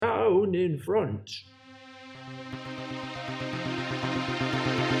one in front.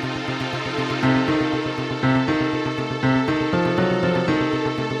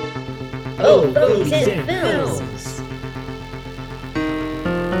 Oh, Fogies and Films!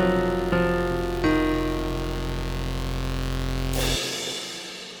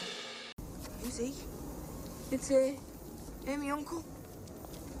 Who's he? It's, my uncle.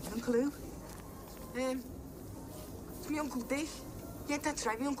 Uncle who? It's my Uncle Dick. Yeah, that's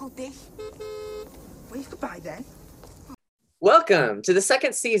right, my Uncle Dick. Wave goodbye, then. Welcome to the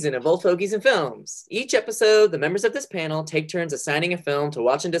second season of Old Fogies and Films. Each episode, the members of this panel take turns assigning a film to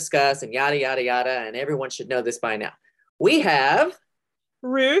watch and discuss and yada, yada, yada, and everyone should know this by now. We have...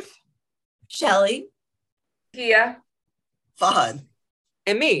 Ruth. Shelley. Kia. Fahad.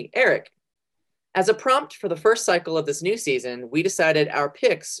 And me, Eric. As a prompt for the first cycle of this new season, we decided our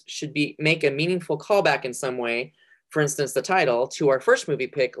picks should make a meaningful callback in some way, for instance, the title, to our first movie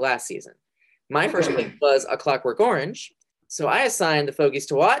pick last season. My first pick was A Clockwork Orange, so I assigned the Fogies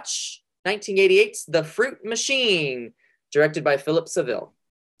to watch 1988's The Fruit Machine, directed by Philip Saville.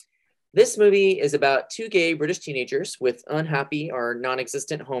 This movie is about two gay British teenagers with unhappy or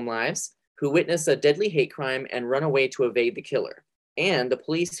non-existent home lives who witness a deadly hate crime and run away to evade the killer, and the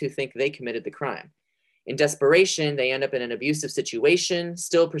police who think they committed the crime. In desperation, they end up in an abusive situation,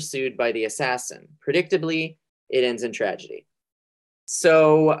 still pursued by the assassin. Predictably, it ends in tragedy.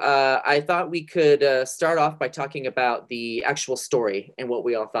 So I thought we could start off by talking about the actual story and what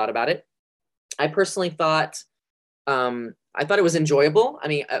we all thought about it. I personally thought it was enjoyable. I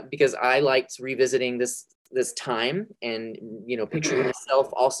mean, because I liked revisiting this time and, you know, picturing myself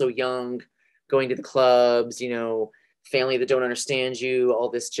also young, going to the clubs, you know, family that don't understand you, all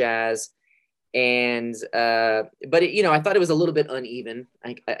this jazz. And but it, you know, I thought it was a little bit uneven.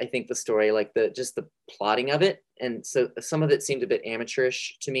 I think the story, like the plotting of it, and so some of it seemed a bit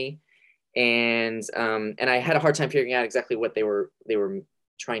amateurish to me, and I had a hard time figuring out exactly what they were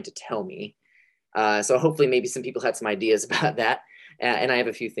trying to tell me. So hopefully maybe some people had some ideas about that, and I have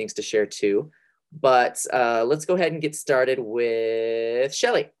a few things to share too. But let's go ahead and get started with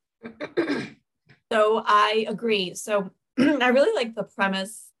Shelley. So I agree. So I really like the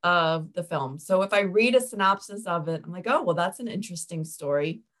premise of the film. So if I read a synopsis of it, I'm like, oh, well, that's an interesting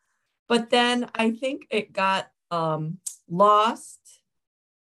story. But then I think it got lost,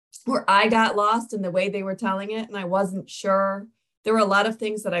 or I got lost in the way they were telling it, and I wasn't sure. There were a lot of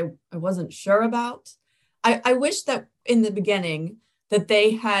things that I wasn't sure about. I wish that in the beginning that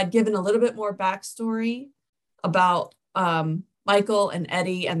they had given a little bit more backstory about Michael and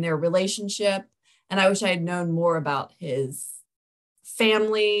Eddie and their relationship. And I wish I had known more about his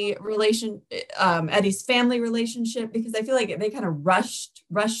family relation, Eddie's family relationship, because I feel like they kind of rushed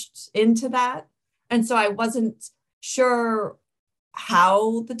into that. And so I wasn't sure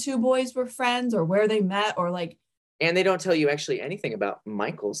how the two boys were friends or where they met or like. And they don't tell you actually anything about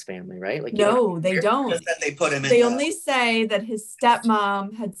Michael's family, right? Like, no, they don't. That they put him in. They only say that his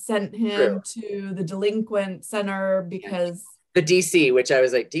stepmom had sent him to the delinquent center because. The DC, which I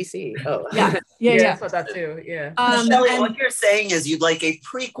was like, DC? Oh. Yeah. I thought that too, yeah. Shelley, what you're saying is you'd like a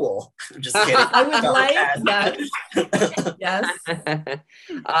prequel. I'm just kidding. I would like, yes.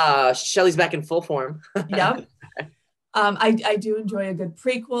 Shelley's back in full form. Yep. I do enjoy a good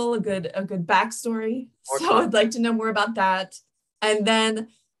prequel, a good backstory. So I'd like to know more about that. And then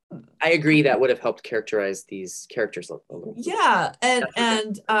I agree that would have helped characterize these characters a little. Yeah.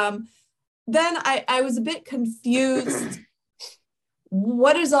 And then I was a bit confused.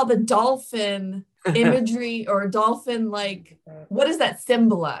 What is all the dolphin imagery or dolphin, like, what does that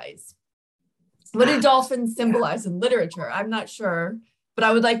symbolize? What do dolphins symbolize in literature? I'm not sure, but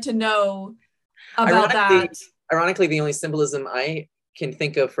I would like to know about that. Ironically, the only symbolism I can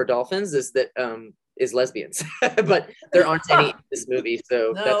think of for dolphins is that is lesbians, but there aren't any in this movie.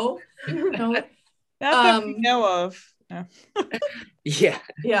 So no. Not that we know of. No. Yeah.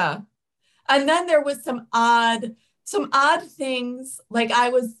 And then there was some odd things, like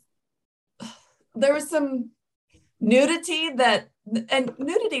there was some nudity and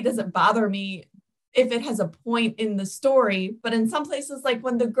nudity doesn't bother me if it has a point in the story, but in some places, like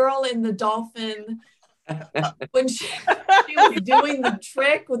when the girl in the dolphin, when she was doing the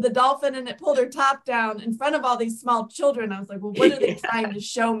trick with the dolphin and it pulled her top down in front of all these small children, I was like, well, what are they trying to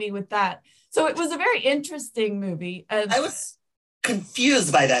show me with that? So it was a very interesting movie. And I was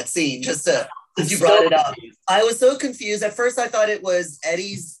confused by that scene, just to... Since you brought it up, I was so confused. At first, I thought it was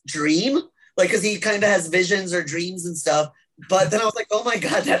Eddie's dream, like, because he kind of has visions or dreams and stuff. But then I was like, oh my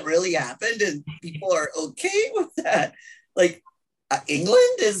God, that really happened, and people are okay with that. Like,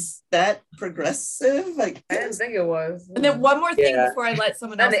 England, is that progressive? I didn't think it was. And then one more thing Yeah. before I let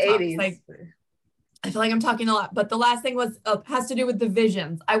someone In else the talk, 80s. like I feel like I'm talking a lot, but the last thing was has to do with the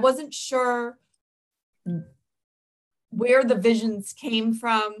visions. I wasn't sure where the visions came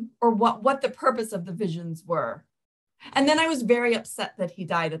from or what the purpose of the visions were. And then I was very upset that he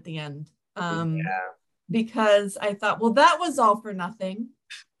died at the end. Because I thought, well, that was all for nothing.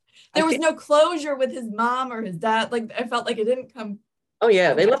 There was no closure with his mom or his dad. Like I felt like it didn't come. Oh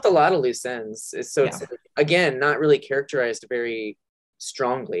yeah, they left a lot of loose ends. So Yeah. it's again not really characterized very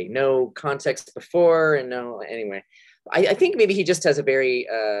strongly. No context before and no anyway. I think maybe he just has a very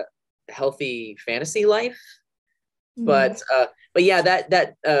healthy fantasy life. But yeah,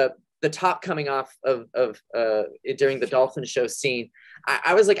 that the top coming off of during the dolphin show scene,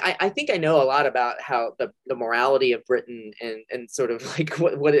 I was like, I think I know a lot about how the morality of Britain and sort of like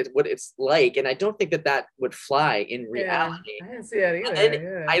what it's like, and I don't think that would fly in reality. I didn't see that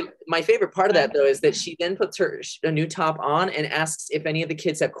either. My favorite part of that though is that she then puts a new top on and asks if any of the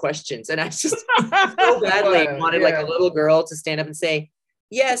kids have questions, and I just so badly wanted like a little girl to stand up and say,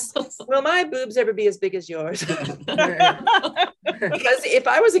 yes, will my boobs ever be as big as yours? Because if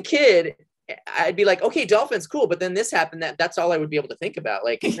I was a kid, I'd be like, okay, dolphins, cool, but then this happened. That's all I would be able to think about.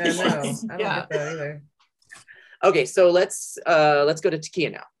 Like, I don't get that either. Okay, so let's go to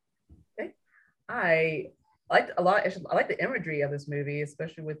Takia now. Okay. I liked a lot. I like the imagery of this movie,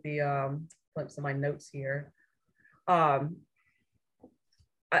 especially with the some of my notes here. I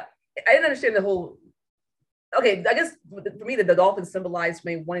didn't understand the whole. Okay, I guess for me, the dolphins symbolized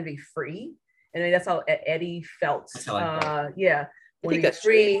me wanting to be free, and that's how Eddie felt. That's how I felt. Yeah, wanting to be that's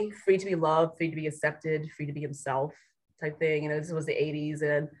free, free to be loved, free to be accepted, free to be himself, type thing. You know, this was the '80s,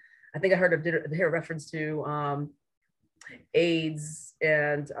 and I think I heard a reference to AIDS,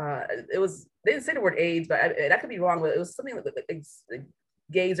 and it was they didn't say the word AIDS, but I could be wrong. But it was something like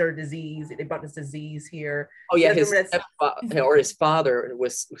gays are a disease. They brought this disease here. Oh yeah, You guys remember his father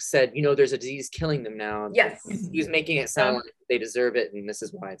said, you know, there's a disease killing them now. Yes. He was making it sound like they deserve it, and this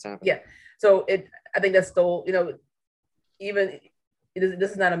is why it's happening. Yeah. So I think that's still, you know, even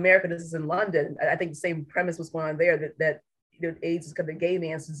this is not America. This is in London. I think the same premise was going on there that you know, AIDS is kind of a gay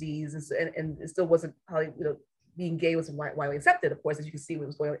man's disease, and it still wasn't probably, you know, being gay wasn't widely accepted. Of course, as you can see, what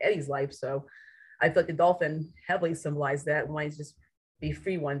was going on in Eddie's life. So I feel like the dolphin heavily symbolized that, wanting to just be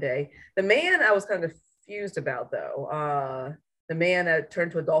free one day. The man I was kind of confused about though. The man that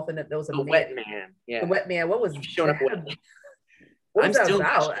turned to a dolphin that was a wet man. Yeah. The wet man. What was showing up wet? What I'm was that still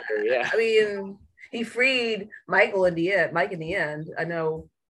about? not sure, yeah. I mean, he freed Mike in the end. I know.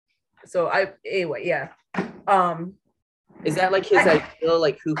 So anyway, yeah. Is that like his ideal,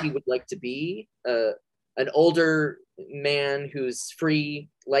 like who he would like to be? An older man who's free,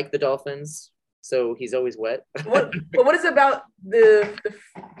 like the dolphins, so he's always wet. What is it about the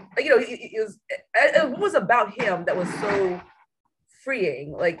you know, what was about him that was so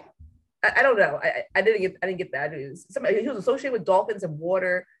freeing? Like, I don't know. I didn't get that. He was associated with dolphins and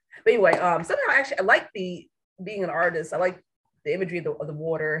water. But anyway, somehow actually I like being an artist. I like the imagery of the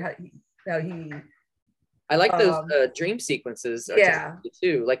water. How he. I like those dream sequences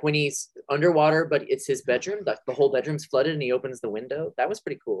too. Like when he's underwater, but it's his bedroom. The whole bedroom's flooded, and he opens the window. That was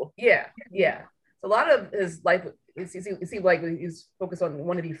pretty cool. Yeah. So a lot of his life, it seemed like he's focused on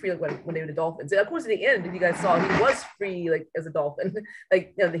wanting to be free, like when they were the dolphins. And of course, in the end, if you guys saw, he was free, like as a dolphin.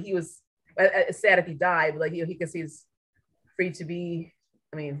 Like, you know, he was sad if he died, but like, you know, he could see he's free to be.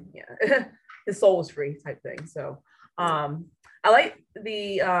 I mean, yeah, his soul was free, type thing. So, I like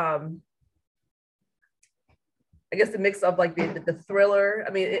the. I guess the mix of like the thriller.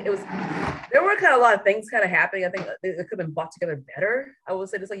 I mean, it was, there were kind of a lot of things kind of happening. I think it could have been brought together better. I would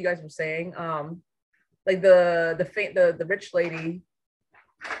say, just like you guys were saying, like the rich lady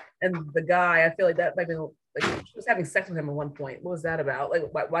and the guy. I feel like that might be like she was having sex with him at one point. What was that about? Like,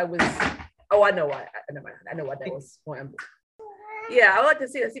 why was? Oh, I know why. I know what that was. Yeah, I would like to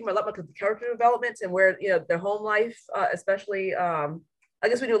see a lot more character development and where, you know, their home life, especially. I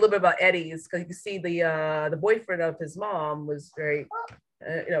guess we knew a little bit about Eddie's, because you can see the boyfriend of his mom was very,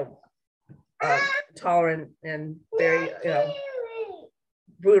 tolerant and very,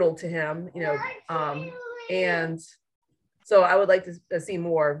 brutal to him, and so I would like to see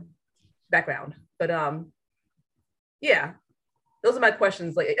more background. But yeah, those are my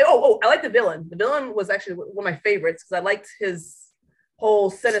questions. Like, I like the villain. The villain was actually one of my favorites because I liked his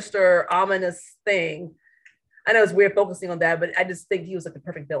whole sinister, ominous thing. I know it's weird focusing on that, but I just think he was like the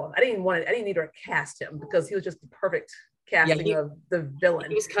perfect villain. I didn't need to cast him because he was just the perfect casting of the villain.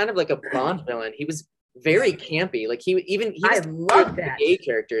 He was kind of like a Bond villain. He was very campy. Like he I was love that. gay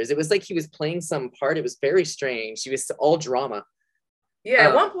characters. It was like he was playing some part. It was very strange. He was all drama. Yeah,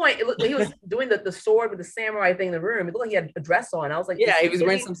 at one point, when he was doing the sword with the samurai thing in the room, it looked like he had a dress on. I was like, Yeah, he is was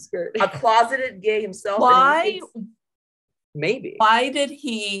wearing some skirt. a closeted gay himself. Why? Maybe. Why did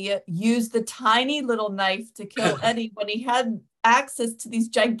he use the tiny little knife to kill Eddie when he had access to these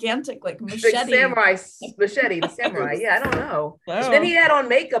gigantic like machete? The samurai. Yeah, I don't know. Wow. Then he had on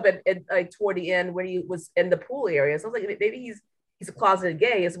makeup at like toward the end when he was in the pool area. So I was like, maybe he's a closeted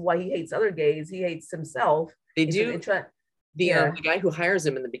gay. Is why he hates other gays. He hates himself. They do. The guy who hires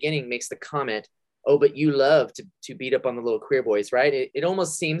him in the beginning makes the comment, "Oh, but you love to beat up on the little queer boys, right?" It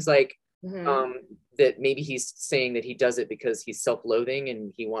almost seems like that maybe he's saying that he does it because he's self-loathing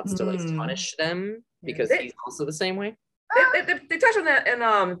and he wants to like punish them because he's also the same way. They touched on that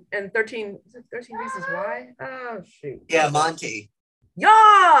in 13 Reasons Why. Oh shoot. Yeah, Monty.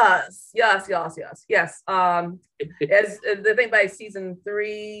 Yes. As the thing by season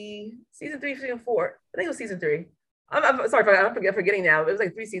 3, season 4. I think it was season 3. I'm sorry, I'm forgetting now. It was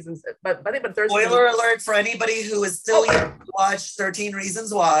like 3 seasons, but I think the third. Spoiler alert for anybody who is still yet to watch 13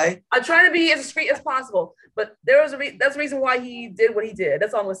 Reasons Why. I'm trying to be as discreet as possible, but there was that's the reason why he did what he did.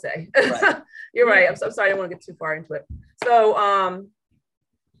 That's all I'm gonna say. Right. You're right. I'm sorry. I don't want to get too far into it. So, I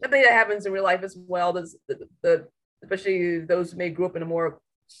think that happens in real life as well. There's especially those who may grew up in a more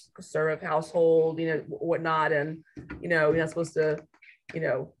conservative household, whatnot, and you're not supposed to,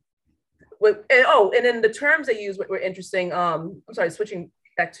 and then the terms they use were interesting. I'm sorry, switching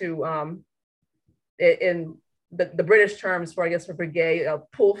back to in the British terms for gay,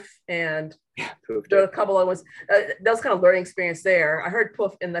 poof, and there are a couple of ones. That was kind of learning experience there. I heard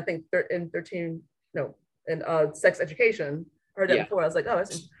poof in I think in sex education. I heard that before. I was like, oh,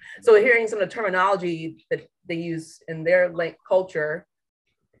 that's so hearing some of the terminology that they use in their culture.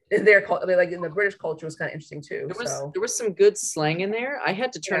 In their like in the British culture was kind of interesting too. There was some good slang in there. I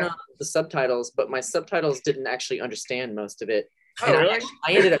had to turn on the subtitles, but my subtitles didn't actually understand most of it. And I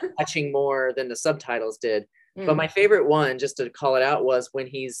ended up catching more than the subtitles did. But my favorite one, just to call it out, was when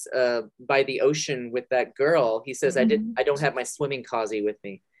he's by the ocean with that girl. He says, "I don't have my swimming costume with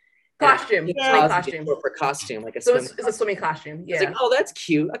me." Costume. For costume, like a so swim. It's a swimming costume. Yeah. It's like, oh, that's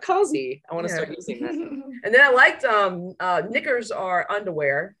cute. A cozy. I want to start using that. And then I liked knickers are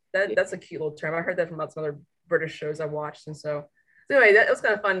underwear. That's a cute little term. I heard that from some other British shows I watched, and so anyway, that was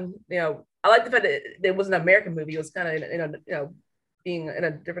kind of fun. I like the fact that it was an American movie. It was kind of being in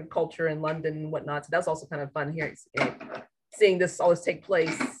a different culture in London and whatnot. So that's also kind of fun here, seeing this always take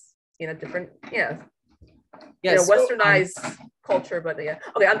place in a different westernized culture. But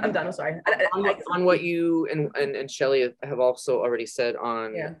okay, I'm done. I'm sorry. On what you and Shelley have also already said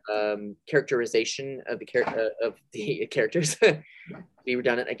on characterization of the characters. Be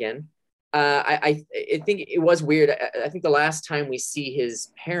redundant again. I think it was weird. I think the last time we see his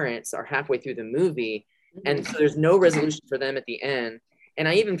parents are halfway through the movie, and so there's no resolution for them at the end. And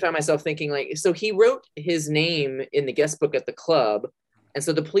I even found myself thinking, like, so he wrote his name in the guest book at the club, and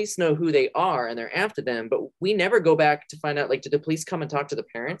so the police know who they are and they're after them, but we never go back to find out, like, did the police come and talk to the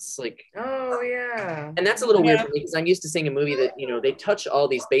parents? Like, oh yeah. And that's a little weird for me because I'm used to seeing a movie that, they touch all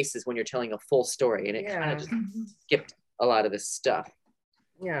these bases when you're telling a full story, and it kind of just skipped a lot of this stuff.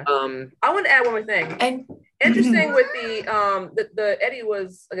 Yeah. I want to add one more thing. And interesting with the Eddie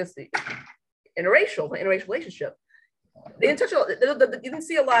was, I guess, interracial relationship. They didn't touch you didn't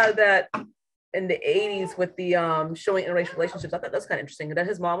see a lot of that in the 80s with the showing interracial relationships. I thought that's kind of interesting. That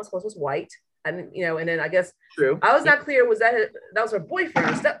his mom was white. And and then I guess I was not clear, was that was her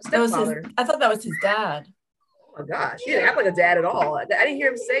boyfriend, stepfather? I thought that was his dad. Oh my gosh, he didn't act like a dad at all. I didn't hear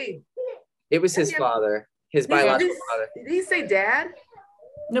him say it was his father, his biological father. Did he say dad?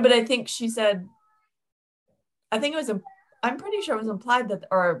 No, but I think she said, I'm pretty sure it was implied that,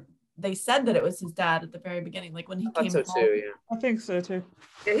 or they said that it was his dad at the very beginning, like when he came home. Too, yeah. I think so too.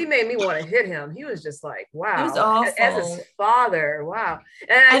 Yeah, he made me want to hit him. He was just like, wow. He was awful. As his father, wow.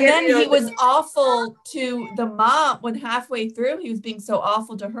 And then he was awful to the mom when halfway through he was being so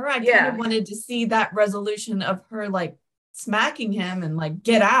awful to her. I kind of wanted to see that resolution of her like smacking him and like,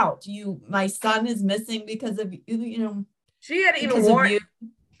 get out. My son is missing because of She had even warned.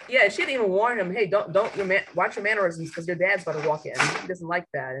 Yeah, she didn't even warn him. Hey, don't watch your mannerisms because your dad's about to walk in. He doesn't like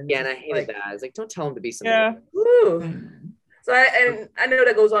that. And and I hated that. I was like, don't tell him to be something. Yeah. So I know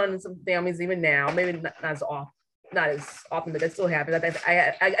that goes on in some families even now. Maybe not as often, but that still happens.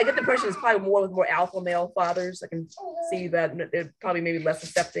 I get the impression it's probably more with more alpha male fathers. I can see that they're probably maybe less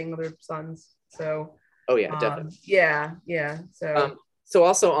accepting of their sons. So. Oh yeah, definitely. Yeah. So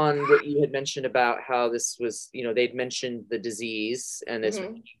also on what you had mentioned about how this was, they'd mentioned the disease and this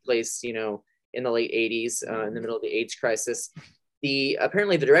took place, in the late 80s, in the middle of the AIDS crisis.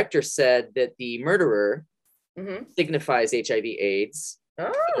 Apparently the director said that the murderer signifies HIV/AIDS.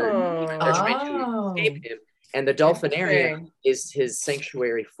 Oh. To escape him, and the dolphinarium is his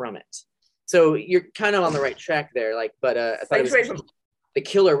sanctuary from it. So you're kind of on the right track there. Like, but I thought it was the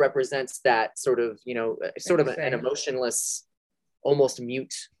killer represents that sort of, sort of an emotionless, almost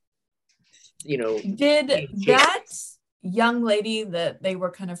mute, Did that young lady that they were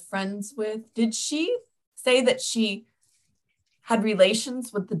kind of friends with, did she say that she had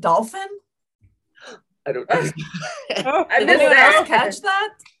relations with the dolphin? I don't know. I Did anyone else catch that?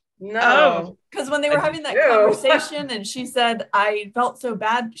 No. Because when they were having that conversation and she said, I felt so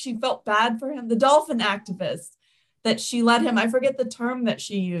bad, she felt bad for him, the dolphin activist, that she let him, I forget the term that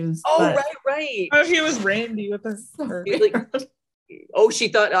she used. Oh, right. Oh, he was Randy with her. She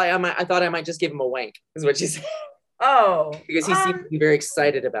thought I thought I might just give him a wank, is what she said. Oh. Because he seemed to be very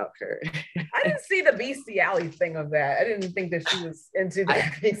excited about her. I didn't see the bestiality thing of that. I didn't think that she was into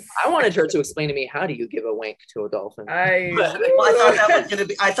that. I wanted her to explain to me, how do you give a wank to a dolphin? I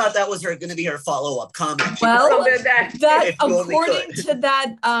thought that was gonna be her follow-up comment. Well, that according to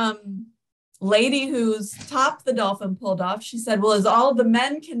that lady whose top the dolphin pulled off, she said, well, as all the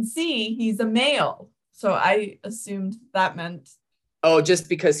men can see, he's a male. So I assumed that meant just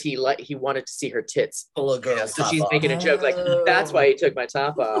because he wanted to see her tits. Pull a girl. So she's making a joke like, that's why he took my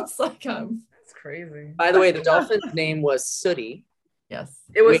top off. It's like that's crazy. By the way, the dolphin's name was Sooty. Yes,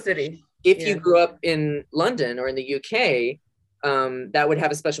 it was Sooty. If you grew up in London or in the UK, that would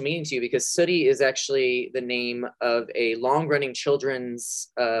have a special meaning to you, because Sooty is actually the name of a long-running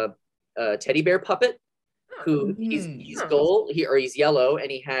children's teddy bear puppet. Who he's gold, he's yellow,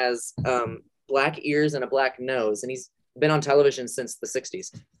 and he has black ears and a black nose, and he's been on television since the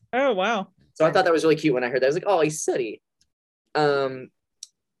 60s. Oh, wow. So I thought that was really cute when I heard that. I was like, oh, he's Sooty.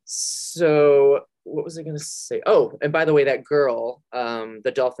 So what was I going to say? Oh, and by the way, that girl,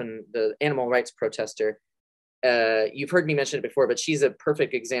 the dolphin, the animal rights protester, you've heard me mention it before, but she's a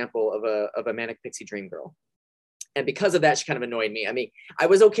perfect example of a manic pixie dream girl. And because of that, she kind of annoyed me. I mean, I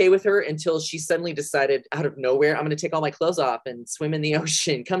was okay with her until she suddenly decided out of nowhere, I'm going to take all my clothes off and swim in the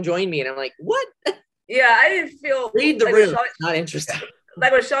ocean. Come join me. And I'm like, what? Yeah, I didn't feel. Read the room. Not interested.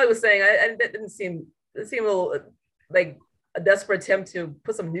 Like what Shelly was saying, it didn't seem a little like a desperate attempt to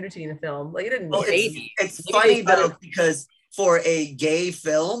put some nudity in the film. Like it didn't. Well, it's funny though, because for a gay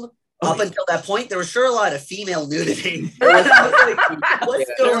film, up until that point, there was sure a lot of female nudity. What's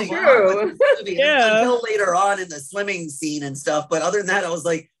going on with this movie? Until later on in the swimming scene and stuff. But other than that, I was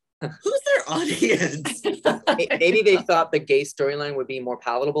like, who's their audience? Maybe they thought the gay storyline would be more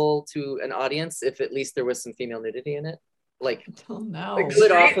palatable to an audience if at least there was some female nudity in it. Like, I don't know. Like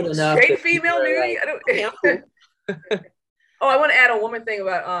straight female nudity? Oh, I want to add a woman thing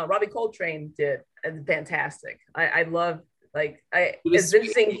about Robbie Coltrane did. It's fantastic. I love, it's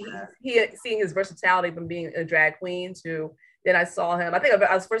interesting seeing his versatility from being a drag queen to, then I saw him, I think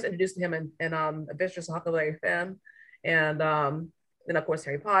I was first introduced to him in Adventures of Huckleberry Finn, and then of course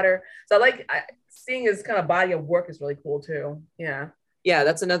Harry Potter. So seeing his kind of body of work is really cool too. Yeah,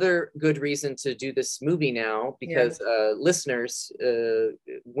 that's another good reason to do this movie now, because listeners,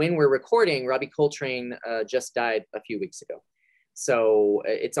 when we're recording, Robbie Coltrane just died a few weeks ago. So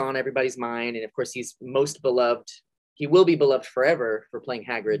it's on everybody's mind. And of course, he's most beloved. He will be beloved forever for playing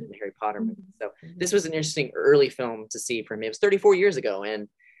Hagrid in the Harry Potter movie. So this was an interesting early film to see from him. It was 34 years ago. And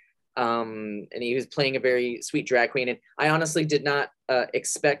he was playing a very sweet drag queen. And I honestly did not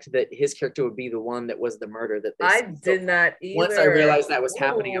expect that his character would be the one that was the murder that they did not either. Once I realized that was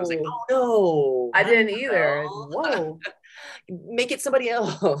happening, I was like, oh no. I didn't either. Whoa. Make it somebody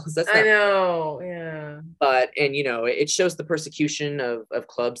else. I know. Yeah. But, and it shows the persecution of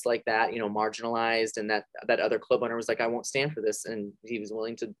clubs like that, marginalized, and that other club owner was like, I won't stand for this. And he was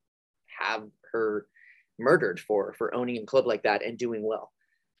willing to have her murdered for owning a club like that and doing well.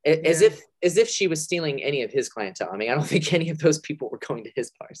 As if she was stealing any of his clientele. I mean, I don't think any of those people were going to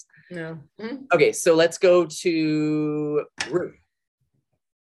his bars. No. Mm-hmm. Okay, so let's go to Ruth.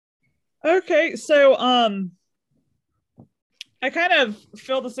 Okay, so I kind of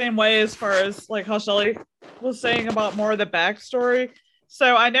feel the same way as far as like how Shelley was saying about more of the backstory.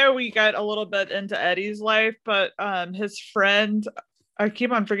 So I know we got a little bit into Eddie's life, but his friend, I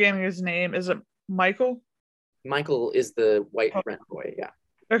keep on forgetting his name. Is it Michael? Michael is the white rent boy, yeah.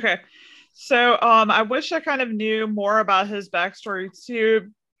 Okay, so I wish I kind of knew more about his backstory too,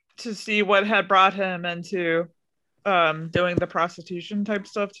 to see what had brought him into doing the prostitution type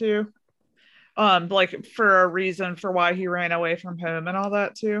stuff too, like for a reason for why he ran away from home and all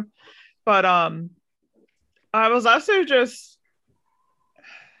that too. But I was also just,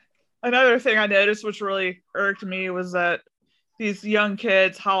 another thing I noticed which really irked me was that these young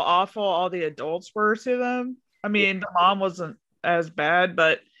kids, how awful all the adults were to them. I mean, the mom wasn't as bad,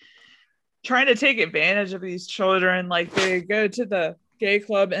 but trying to take advantage of these children, like they go to the gay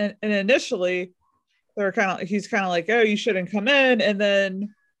club and initially he's kind of like, oh, you shouldn't come in, and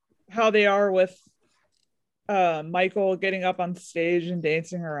then how they are with Michael getting up on stage and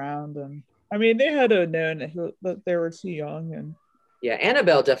dancing around, and I mean, they had to have known that they were too young. And yeah,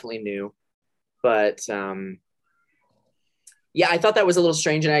 Annabelle definitely knew, but yeah, I thought that was a little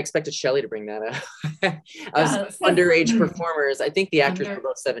strange, and I expected Shelley to bring that up. Underage performers. I think the actors were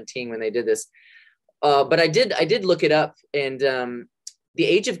both 17 when they did this, but I did look it up, and the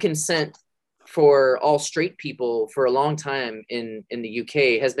age of consent for all straight people for a long time in the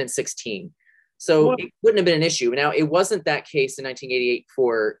UK has been 16. So it wouldn't have been an issue. Now, it wasn't that case in 1988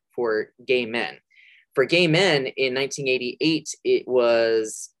 for gay men. For gay men in 1988, it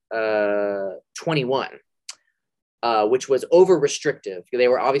was 21, which was over restrictive. They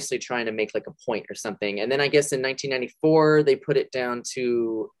were obviously trying to make like a point or something. And then I guess in 1994, they put it down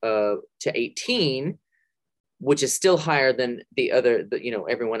to 18, which is still higher than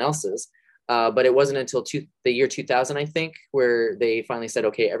everyone else's. But it wasn't until the year 2000, I think, where they finally said,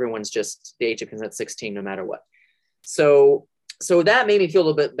 okay, everyone's just the age of consent 16, no matter what. So that made me feel a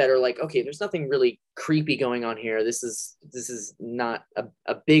little bit better. Like, okay, there's nothing really creepy going on here. This is not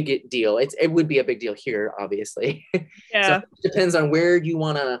a big deal. It would be a big deal here, obviously. Yeah. So it depends on where you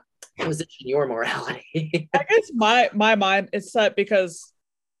want to position your morality. I guess my mind is set because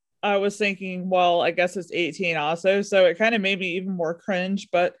I was thinking, well, I guess it's 18 also. So it kind of made me even more cringe,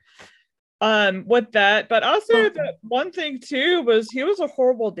 but with that, but also the one thing too was he was a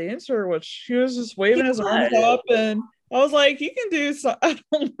horrible dancer, which he was just waving his arms up, and I was like, he can do so. I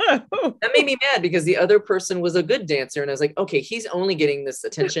don't know. That made me mad because the other person was a good dancer, and I was like, okay, he's only getting this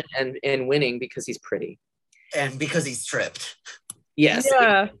attention and winning because he's pretty and because he's stripped. Yes.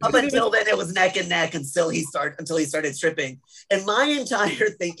 Yeah. Up until then, it was neck and neck until he started stripping. And my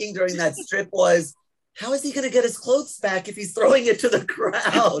entire thinking during that strip was, how is he going to get his clothes back if he's throwing it to the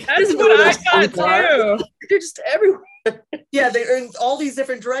crowd? That's what I thought too. They're just everywhere. Yeah, they're in all these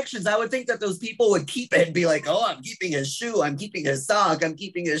different directions. I would think that those people would keep it and be like, oh, I'm keeping his shoe, I'm keeping his sock, I'm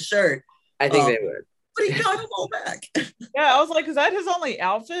keeping his shirt. I think they would. But he got them all back. Yeah, I was like, is that his only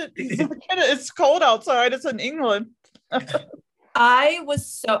outfit? It's cold outside. It's in England.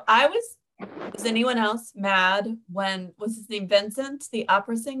 Was anyone else mad when, was his name Vincent, the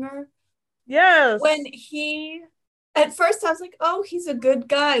opera singer? Yes. When at first I was like, oh, he's a good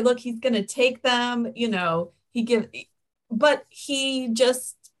guy. Look, he's going to take them, but he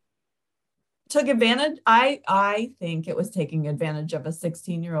just took advantage. I think it was taking advantage of a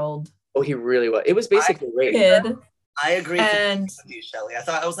 16-year-old. Oh, he really was. It was basically rape. Kid. I agree and with you, Shelley.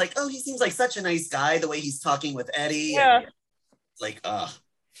 I was like, oh, he seems like such a nice guy, the way he's talking with Eddie. Yeah.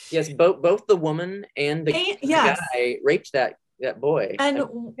 Yes, both the woman and the guy raped that boy. And he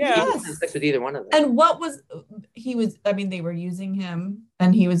didn't have sex with either one of them. And they were using him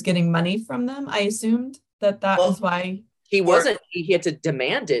and he was getting money from them. I assumed that was why. He wasn't. He had to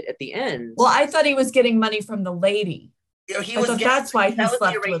demand it at the end. Well, I thought he was getting money from the lady. That's why he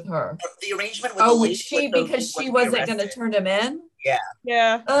slept with her. The arrangement with the lady. Because she wasn't going to turn him in? Yeah.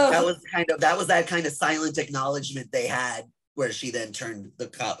 Yeah. That was that kind of silent acknowledgement they had, where she then turned the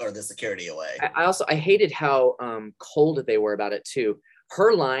cop or the security away. I hated how cold they were about it too.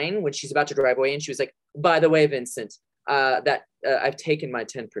 Her line when she's about to drive away, and she was like, "By the way, Vincent, I've taken my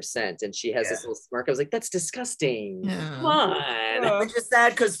 10%," and she has this little smirk. I was like, "That's disgusting." Yeah. Come on. Which is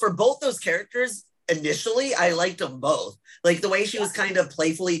sad because for both those characters, initially I liked them both. Like the way she was kind of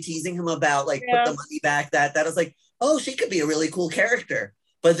playfully teasing him about put the money back. That I was like, oh, she could be a really cool character.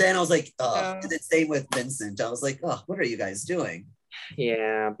 But then I was like, oh, and then same with Vincent. I was like, oh, what are you guys doing?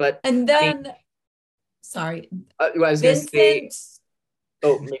 Yeah, but and then, sorry, I was going to say,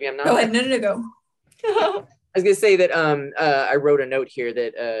 oh, maybe I'm not. Go ahead, no, go. I was going to say that I wrote a note here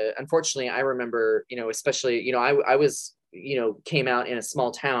that unfortunately I remember, especially, I was, came out in a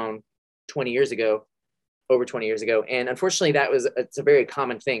small town 20 years ago, over 20 years ago, and unfortunately it's a very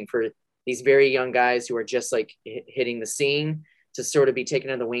common thing for these very young guys who are just like hitting the scene to sort of be taken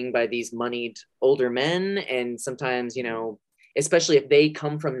under the wing by these moneyed older men. And sometimes, especially if they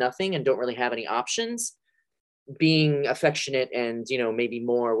come from nothing and don't really have any options, being affectionate and, maybe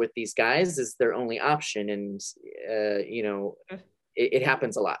more with these guys is their only option. And, it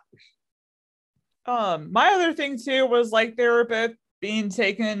happens a lot. My other thing too was like they were both being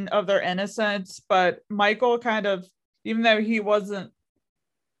taken of their innocence, but Michael kind of, even though he wasn't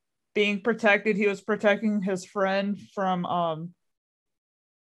being protected, he was protecting his friend from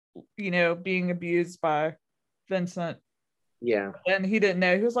being abused by Vincent. Yeah. And he didn't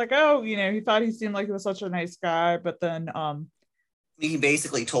know. He was like, oh, he thought he seemed like he was such a nice guy, but then he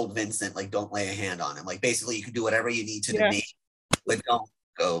basically told Vincent, like, don't lay a hand on him. Like, basically, you can do whatever you need to me, but don't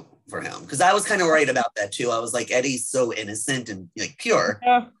go for him. Because I was kind of worried about that too. I was like, Eddie's so innocent and like pure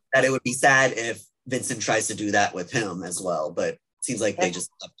that it would be sad if Vincent tries to do that with him as well. But it seems like they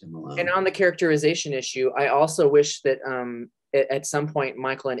just left him alone. And on the characterization issue, I also wish that at some point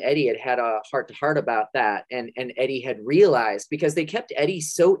Michael and Eddie had a heart-to-heart about that, and Eddie had realized, because they kept Eddie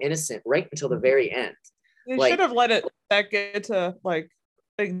so innocent right until the very end. They should have let that get to like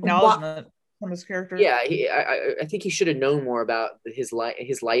acknowledgement from his character. Yeah, I think he should have known more about his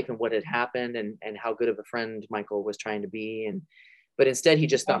life and what had happened, and how good of a friend Michael was trying to be. But instead, he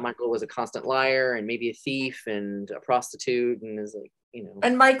just thought Michael was a constant liar and maybe a thief and a prostitute, and is like,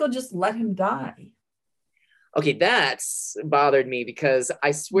 And Michael just let him die. Okay, that's bothered me, because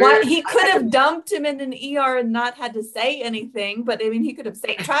I swear he could have dumped him in an ER and not had to say anything, but I mean, he could have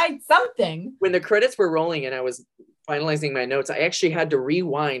tried something. When the credits were rolling and I was finalizing my notes, I actually had to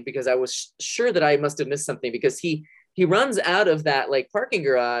rewind because I was sure that I must have missed something, because he runs out of that like parking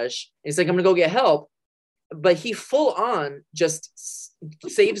garage. He's like, I'm gonna go get help, but he full on just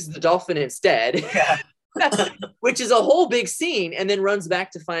saves the dolphin instead. Yeah. Which is a whole big scene, and then runs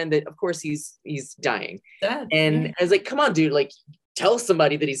back to find that, of course, he's dying. And I was like, come on, dude, like, tell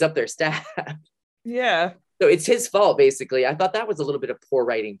somebody that he's up there stabbed. Yeah. So it's his fault, basically. I thought that was a little bit of poor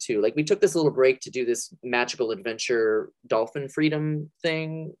writing, too. Like, we took this little break to do this magical adventure dolphin freedom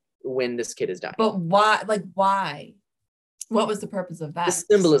thing when this kid is dying. But why? Like, why? What was the purpose of that? The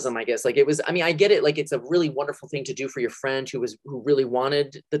symbolism, I guess. Like, it was, I mean, I get it. Like, it's a really wonderful thing to do for your friend who really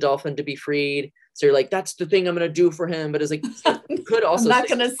wanted the dolphin to be freed. So you're like, that's the thing I'm going to do for him. But it's like, you could also I'm not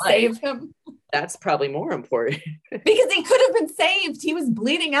going to save him. That's probably more important. Because he could have been saved. He was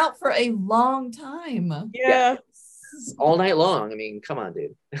bleeding out for a long time. Yeah. All night long. I mean, come on,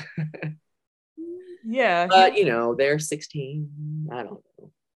 dude. Yeah. But, they're 16. I don't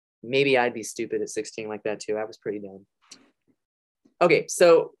know. Maybe I'd be stupid at 16 like that, too. I was pretty dumb. Okay,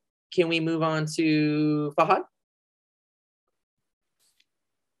 so can we move on to Fahad?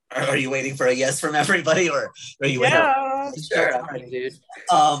 Are you waiting for a yes from everybody, or are you waiting? Yeah, sure. All right, dude.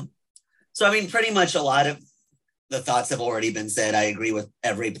 So I mean, pretty much a lot of the thoughts have already been said. I agree with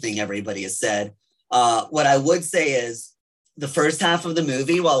everything everybody has said. What I would say is the first half of the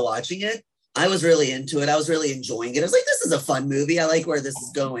movie, while watching it, I was really into it. I was really enjoying it. I was like, this is a fun movie. I like where this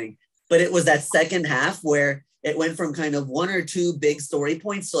is going. But it was that second half where it went from kind of one or two big story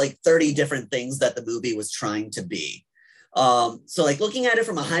points to like 30 different things that the movie was trying to be. So like looking at it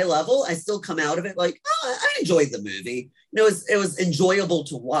from a high level, I still come out of it like, oh, I enjoyed the movie. It was enjoyable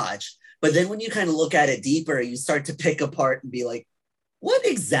to watch. But then when you kind of look at it deeper, you start to pick apart and be like, what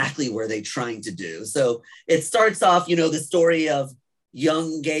exactly were they trying to do? So it starts off, the story of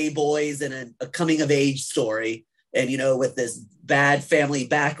young gay boys in a coming of age story. And, with this bad family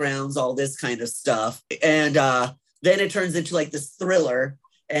backgrounds, all this kind of stuff. And then it turns into like this thriller.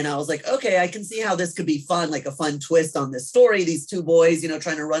 And I was like, okay, I can see how this could be fun, like a fun twist on this story. These two boys,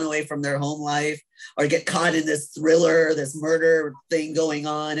 trying to run away from their home life or get caught in this thriller, this murder thing going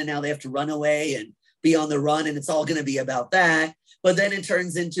on. And now they have to run away and be on the run. And it's all going to be about that. But then it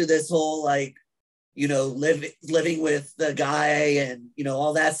turns into this whole like, living with the guy and,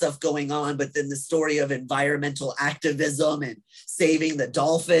 all that stuff going on. But then the story of environmental activism and saving the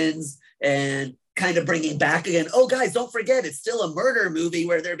dolphins and kind of bringing back again, oh, guys, don't forget, it's still a murder movie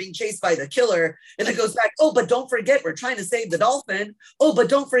where they're being chased by the killer. And it goes back, oh, but don't forget, we're trying to save the dolphin. Oh, but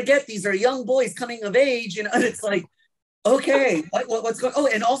don't forget, these are young boys coming of age. And it's like, okay, what's going on? Oh,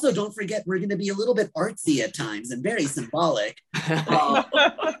 and also don't forget, we're going to be a little bit artsy at times and very symbolic.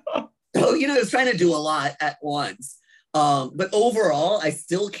 So, it's trying to do a lot at once. But overall, I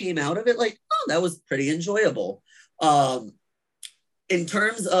still came out of it like, oh, that was pretty enjoyable. In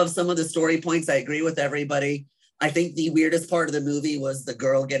terms of some of the story points, I agree with everybody. I think the weirdest part of the movie was the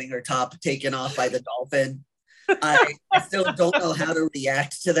girl getting her top taken off by the dolphin. I still don't know how to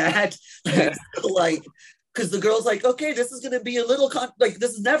react to that. Because the girl's like, okay, this is going to be a little, this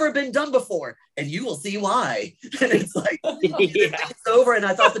has never been done before. And you will see why. And it's like, it's over. And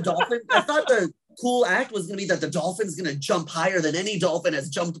I thought the cool act was going to be that the dolphin's going to jump higher than any dolphin has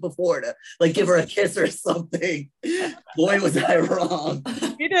jumped before to like give her a kiss or something. Boy, was I wrong.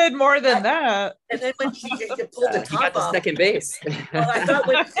 He did more than that. And then when she pulled the top off, second base. Well, I thought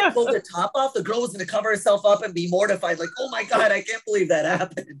when she pulled the top off, the girl was going to cover herself up and be mortified, like, oh my God, I can't believe that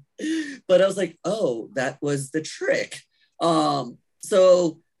happened. But I was like, oh, that was the trick.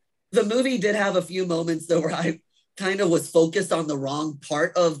 So the movie did have a few moments though where I kind of was focused on the wrong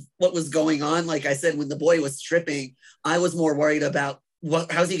part of what was going on. Like I said, when the boy was stripping, I was more worried about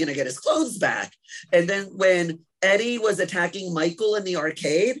how's he going to get his clothes back? And then when Eddie was attacking Michael in the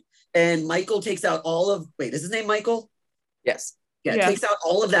arcade, and Michael takes out is his name Michael? Yes. Yeah, takes out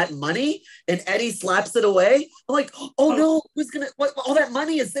all of that money, and Eddie slaps it away. I'm like, oh no, all that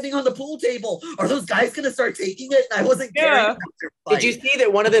money is sitting on the pool table. Are those guys gonna start taking it? And I wasn't caring. Did you see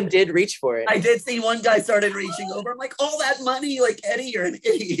that one of them did reach for it? I did see one guy started reaching over. I'm like, all that money, like Eddie, you're an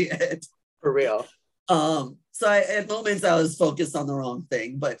idiot. For real. So at moments I was focused on the wrong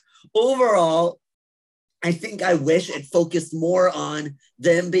thing, but overall, I think I wish it focused more on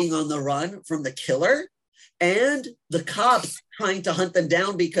them being on the run from the killer and the cops trying to hunt them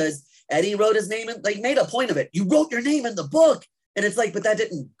down because Eddie wrote his name and made a point of it. You wrote your name in the book. And it's like, but that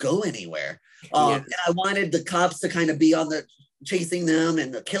didn't go anywhere. And I wanted the cops to kind of be on the chasing them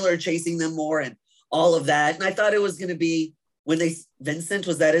and the killer chasing them more and all of that. And I thought it was going to be Vincent,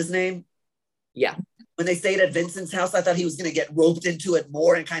 was that his name? Yeah. When they stayed at Vincent's house, I thought he was going to get roped into it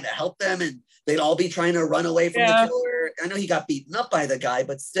more and kind of help them. And they'd all be trying to run away from the killer. I know he got beaten up by the guy,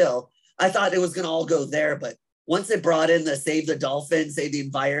 but still, I thought it was going to all go there. But once it brought in the save the dolphins, save the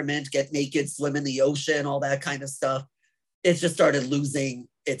environment, get naked, swim in the ocean, all that kind of stuff, it just started losing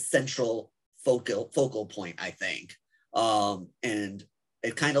its central focal point, I think. And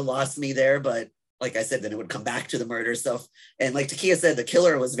it kind of lost me there. But like I said, then it would come back to the murder stuff. And like Takia said, the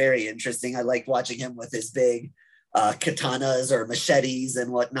killer was very interesting. I liked watching him with his big katanas or machetes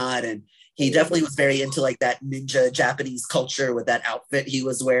and whatnot. And he definitely was very into like that ninja Japanese culture with that outfit he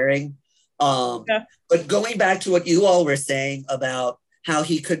was wearing. But going back to what you all were saying about how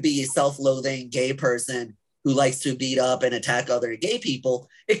he could be a self-loathing gay person who likes to beat up and attack other gay people,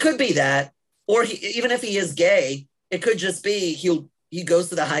 it could be that. Or even if he is gay, it could just be he goes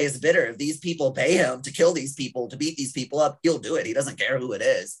to the highest bidder. If these people pay him to kill these people, to beat these people up, he'll do it. He doesn't care who it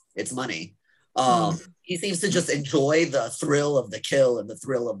is. It's money. He seems to just enjoy the thrill of the kill and the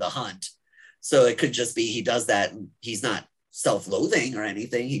thrill of the hunt. So it could just be he does that and he's not self-loathing or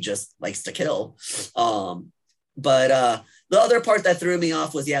anything. He just likes to kill. But the other part that threw me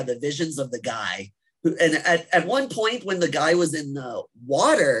off was, the visions of the guy. And at one point when the guy was in the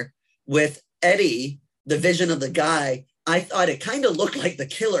water with Eddie, the vision of the guy, I thought it kind of looked like the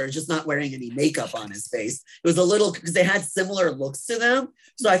killer, just not wearing any makeup on his face. It was a little, because they had similar looks to them.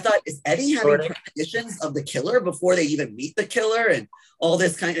 So I thought, is Eddie having premonitions of the killer before they even meet the killer? And all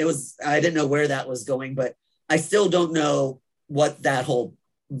this I didn't know where that was going, but I still don't know what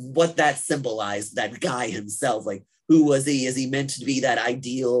that symbolized, that guy himself. Like, who was he? Is he meant to be that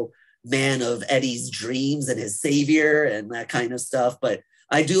ideal man of Eddie's dreams and his savior and that kind of stuff? But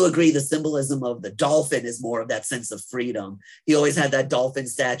I do agree the symbolism of the dolphin is more of that sense of freedom. He always had that dolphin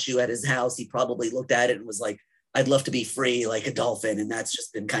statue at his house. He probably looked at it and was like, I'd love to be free like a dolphin. And that's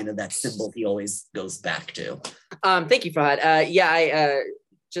just been kind of that symbol he always goes back to. Thank you, Fahad.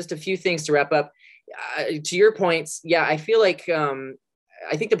 Just a few things to wrap up. To your points, I feel like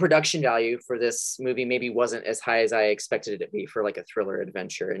I think the production value for this movie maybe wasn't as high as I expected it to be for like a thriller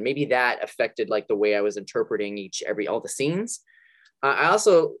adventure. And maybe that affected like the way I was interpreting all the scenes. I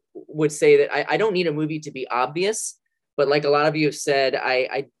also would say that I don't need a movie to be obvious, but like a lot of you have said,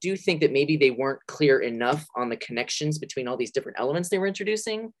 I do think that maybe they weren't clear enough on the connections between all these different elements they were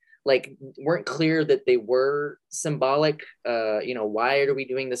introducing. Like, weren't clear that they were symbolic. Why are we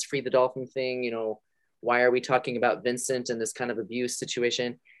doing this Free the Dolphin thing? Why are we talking about Vincent and this kind of abuse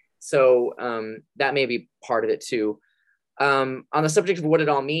situation? So that may be part of it too. On the subject of what it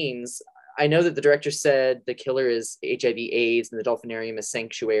all means, I know that the director said the killer is HIV/AIDS and the dolphinarium is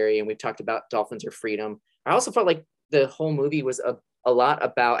sanctuary, and we've talked about dolphins are freedom. I also felt like the whole movie was a lot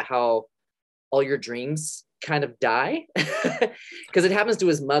about how all your dreams kind of die, because it happens to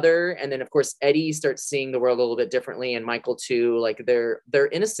his mother, and then of course Eddie starts seeing the world a little bit differently, and Michael too. Like their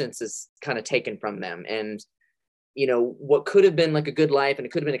innocence is kind of taken from them, and what could have been like a good life and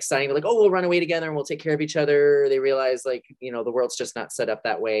it could have been exciting. They're like, oh, we'll run away together and we'll take care of each other. They realize the world's just not set up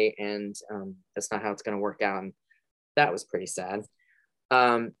that way, and that's not how it's going to work out. And that was pretty sad.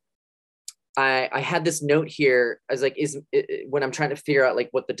 I had this note here. I was like, when I'm trying to figure out like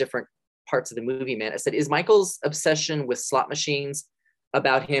what the different parts of the movie meant, I said, is Michael's obsession with slot machines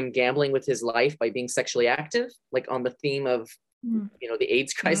about him gambling with his life by being sexually active, like on the theme of the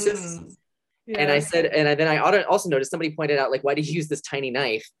AIDS crisis? Yeah. And I said, and then I also noticed somebody pointed out, like, why did he use this tiny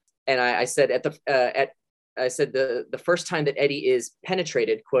knife? And I said the first time that Eddie is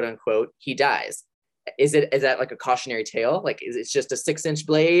penetrated, quote unquote, he dies. Is that like a cautionary tale? Like, it's just a 6-inch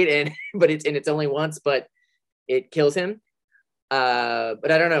blade but it's only once, but it kills him.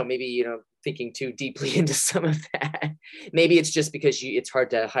 But I don't know, maybe, thinking too deeply into some of that. Maybe it's just because it's hard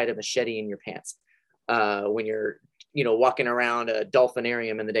to hide a machete in your pants when you're, walking around a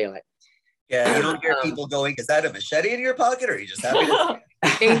dolphinarium in the daylight. Yeah, you don't hear people going, "Is that a machete in your pocket?" Or are you just happy to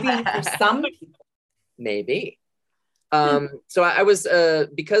see it? Maybe for some people. Maybe. So I was,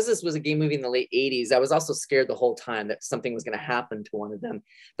 because this was a gay movie in the late 80s, I was also scared the whole time that something was going to happen to one of them.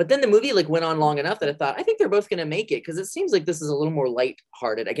 But then the movie went on long enough that I thought, I think they're both going to make it, because it seems like this is a little more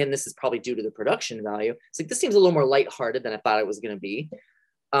lighthearted. Again, this is probably due to the production value. It's this seems a little more lighthearted than I thought it was going to be.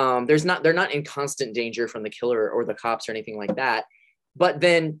 They're not in constant danger from the killer or the cops or anything like that. But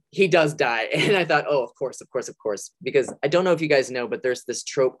then he does die. And I thought, oh, of course. Because I don't know if you guys know, but there's this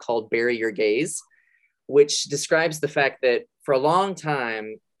trope called bury your gays, which describes the fact that for a long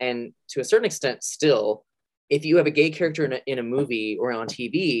time, and to a certain extent still, if you have a gay character in a movie or on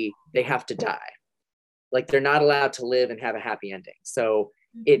TV, they have to die. They're not allowed to live and have a happy ending. So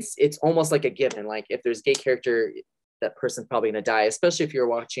it's almost like a given. If there's a gay character, that person's probably going to die, especially if you're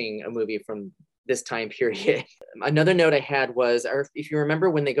watching a movie from this time period. Another note I had was, if you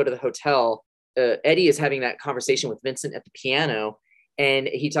remember when they go to the hotel, Eddie is having that conversation with Vincent at the piano. And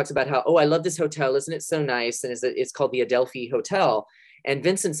he talks about how, I love this hotel. Isn't it so nice? And it's called the Adelphi Hotel. And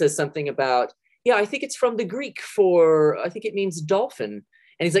Vincent says something about, yeah, I think it's from the Greek I think it means dolphin.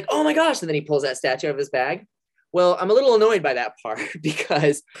 And he's like, oh my gosh. And then he pulls that statue out of his bag. Well, I'm a little annoyed by that part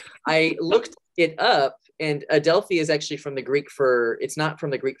because I looked it up, and Adelphi is actually from the Greek it's not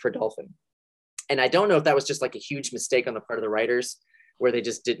from the Greek for dolphin. And I don't know if that was just a huge mistake on the part of the writers where they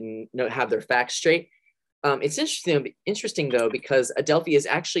just didn't have their facts straight. It's interesting though, because Adelphi is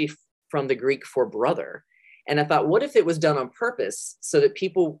actually from the Greek for brother. And I thought, what if it was done on purpose so that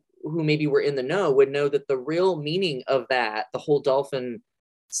people who maybe were in the know would know that the real meaning of that, the whole dolphin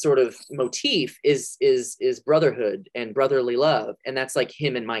sort of motif is brotherhood and brotherly love. And that's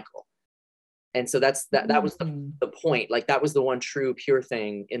him and Michael. And so that was the point. That was the one true pure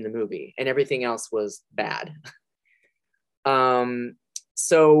thing in the movie, and everything else was bad. And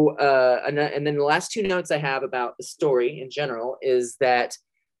then the last two notes I have about the story in general is that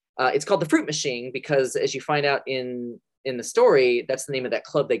it's called The Fruit Machine because, as you find out in the story, that's the name of that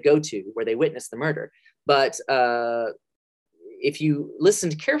club they go to where they witness the murder. But if you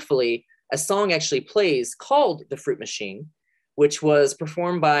listened carefully, a song actually plays called The Fruit Machine, which was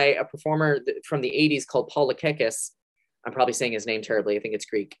performed by a performer from the 80s called Paul Lekekis. I'm probably saying his name terribly. I think it's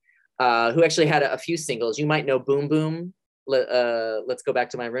Greek, who actually had a few singles. You might know Boom Boom. Let's Go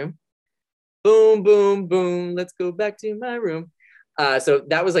Back to My Room. Boom, boom, boom. Let's go back to my room. So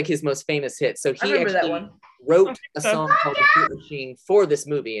that was his most famous hit. So he actually wrote a song called The Fruit Machine for this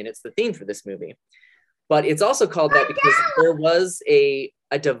movie, and it's the theme for this movie. But it's also called that because there was a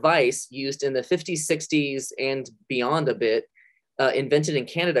device used in the 50s, 60s, and beyond a bit, invented in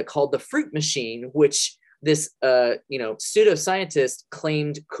Canada called the Fruit Machine, which this pseudoscientist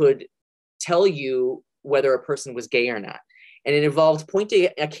claimed could tell you whether a person was gay or not. And it involved pointing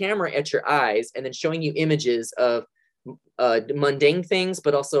a camera at your eyes and then showing you images of mundane things,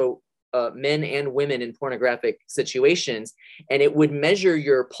 but also men and women in pornographic situations. And it would measure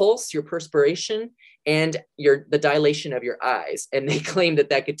your pulse, your perspiration, and the dilation of your eyes. And they claimed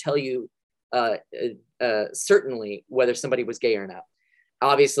that could tell you certainly whether somebody was gay or not.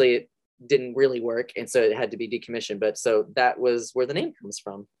 Obviously, it didn't really work, and so it had to be decommissioned. But so that was where the name comes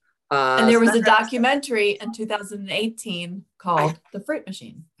from. And there was a documentary in 2018 called The Fruit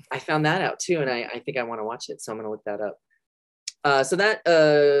Machine. I found that out too, and I think I want to watch it, so I'm going to look that up. So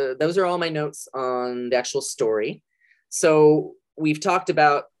those are all my notes on the actual story. So we've talked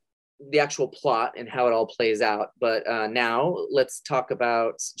about the actual plot and how it all plays out, but now let's talk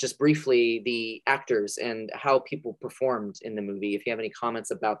about just briefly the actors and how people performed in the movie, if you have any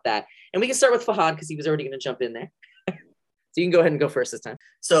comments about that. And we can start with Fahad because he was already going to jump in there. So you can go ahead and go first this time.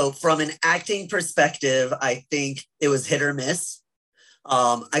 So from an acting perspective, I think it was hit or miss.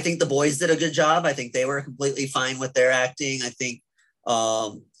 I think the boys did a good job. I think they were completely fine with their acting. I think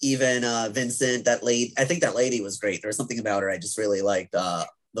even Vincent, I think that lady was great. There was something about her I just really liked.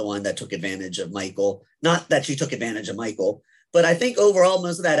 The one that took advantage of Michael. Not that she took advantage of Michael, but I think overall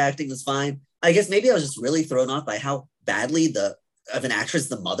most of that acting was fine. I guess maybe I was just really thrown off by how badly of an actress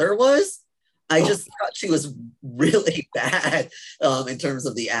the mother was. I just thought she was really bad in terms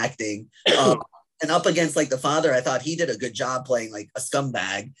of the acting. And up against the father, I thought he did a good job playing a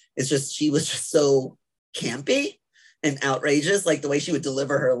scumbag. It's just, she was just so campy and outrageous, the way she would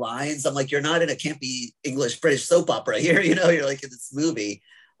deliver her lines. I'm you're not in a campy English British soap opera here, you're in this movie.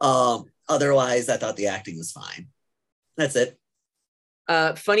 Otherwise, I thought the acting was fine. That's it.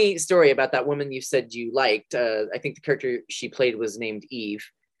 Funny story about that woman you said you liked. I think the character she played was named Eve.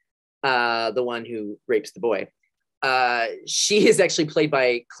 the one who rapes the boy. She is actually played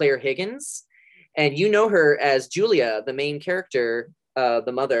by Claire Higgins, and you know her as Julia, the main character,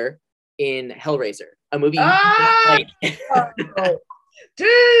 the mother in Hellraiser, a movie.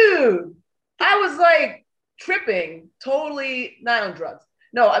 Dude, I was like tripping, totally not on drugs.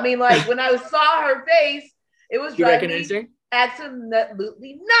 No, I mean, like when I saw her face, it was driving me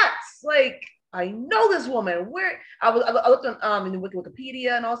absolutely nuts. Like, I know this woman. Where I looked on in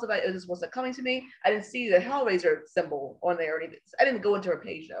Wikipedia and also it just wasn't coming to me. I didn't see the Hellraiser symbol on there or anything. I didn't go into her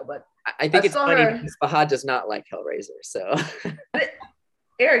page though, but I think it's funny because Fahad does not like Hellraiser. So,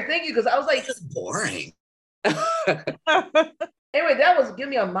 Eric, thank you, because I was like, this is boring. Anyway, that was giving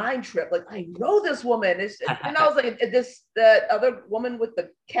me a mind trip. Like, I know this woman. And I was like, that other woman with the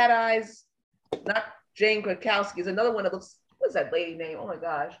cat eyes, not Jane Krakowski, is another one that looks. What's that lady name? Oh my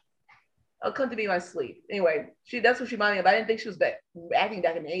gosh. It'll come to me in my sleep. Anyway, that's what she reminded me of. I didn't think she was acting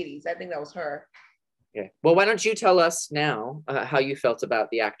back in the 80s. I think that was her. Yeah. Well, why don't you tell us now how you felt about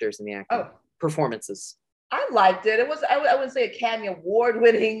the actors and the acting performances? I liked it. It was, I wouldn't say Academy Award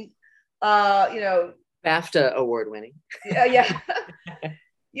winning, BAFTA award winning. Yeah.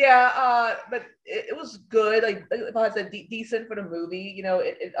 Yeah. But it was good. Like if I said decent for the movie, you know,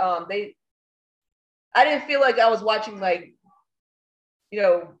 I didn't feel like I was watching like, you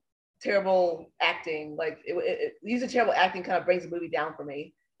know, terrible acting. Like usually terrible acting kind of brings the movie down for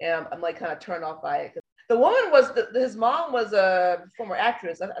me. And I'm like kind of turned off by it. The woman his mom was a former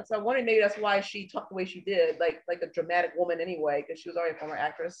actress. So I'm wondering maybe that's why she talked the way she did, like a dramatic woman anyway, because she was already a former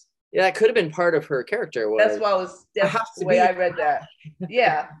actress. Yeah, that could have been part of her character. That's the way I read that.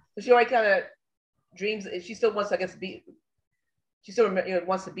 Yeah, but she already kind of dreams. She still wants, I guess, she still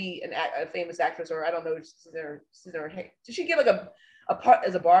wants to be a famous actress, or I don't know. Did she get like a part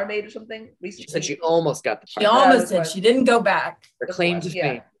as a barmaid or something recently? She said she almost got the part. She almost did. She didn't go back. Her claim to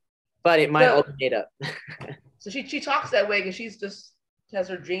fame, but it might all be made up. So she talks that way because she's just has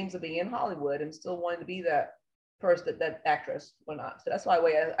her dreams of being in Hollywood and still wanting to be that person, that actress or not. So that's why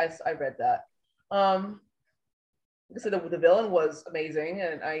I read that. Like I said, the villain was amazing,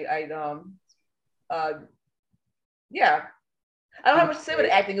 and I don't have much to say about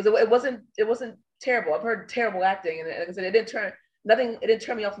the acting because it wasn't terrible. I've heard terrible acting, and like I said, it didn't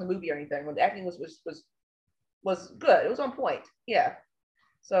turn me off from the movie or anything. When the acting was good, it was on point. Yeah.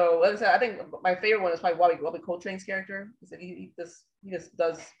 So like I said, I think my favorite one is probably Robbie Coltrane's character. He just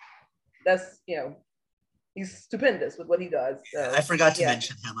does. That's he's stupendous with what he does. So, I forgot to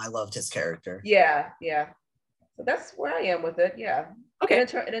mention him. I loved his character. Yeah. So that's where I am with it. Yeah. Okay.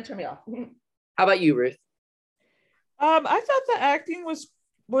 It didn't turn me off. How about you, Ruth? I thought the acting was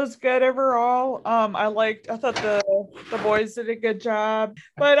good overall. I thought the boys did a good job.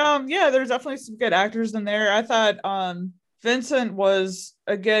 But there's definitely some good actors in there. I thought Vincent was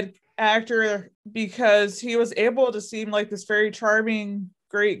a good actor because he was able to seem like this very charming,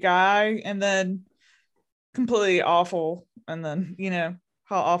 great guy, and then completely awful. And then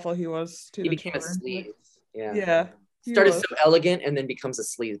how awful he was to he the became children. a sleaze. Yeah. Started so elegant and then becomes a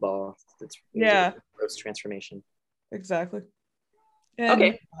sleazeball. That's a gross transformation. Exactly.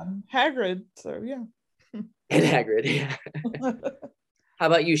 And, Hagrid. So yeah. And Hagrid. Yeah. How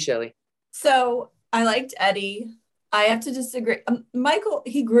about you, Shelley? So I liked Eddie. I have to disagree. Michael,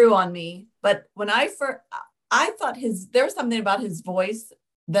 he grew on me, but when I thought there was something about his voice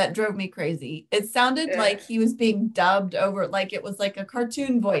that drove me crazy. It sounded like he was being dubbed over, like it was like a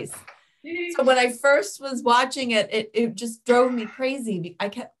cartoon voice. So when I first was watching it, it just drove me crazy. I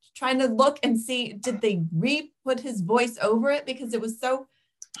kept trying to look and see, did they re-put his voice over it? Because it was so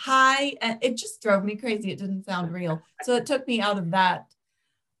high and it just drove me crazy. It didn't sound real. So it took me out of that.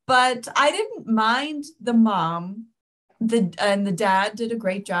 But I didn't mind the mom. And the dad did a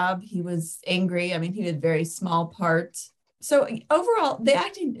great job. He was angry. I mean, he did a very small part. So overall, the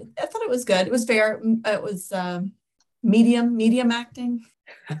acting, I thought it was good. It was fair. It was medium acting.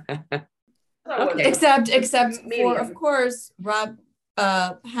 Okay. Except for, of course, Rob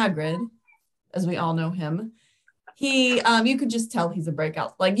Hagrid, as we all know him. He, you could just tell he's a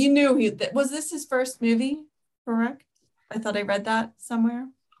breakout. Like you knew was this his first movie, correct? I thought I read that somewhere.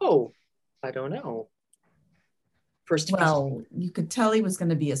 Oh, I don't know. Well, you could tell he was going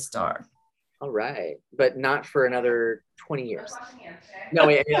to be a star. All right, but not for another 20 years. No,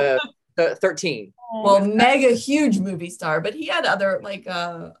 wait, 13. Well, mega huge movie star, but he had other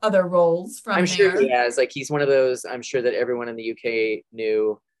roles from I'm sure he has. Like he's one of those. I'm sure that everyone in the UK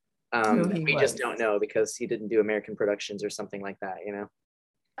knew. We just don't know because he didn't do American productions or something like that.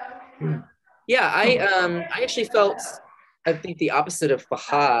 Yeah, I actually felt. I think the opposite of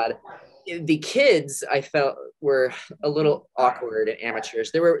Fahad the kids I felt were a little awkward and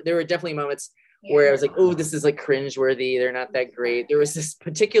amateurish. There were definitely moments where I was like, oh, this is like cringeworthy. They're not that great. There was this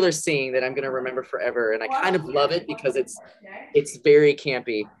particular scene that I'm going to remember forever. And I kind of love it because it's very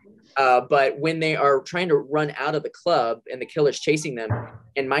campy. But when they are trying to run out of the club and the killer's chasing them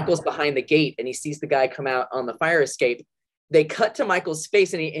and Michael's behind the gate and he sees the guy come out on the fire escape, they cut to Michael's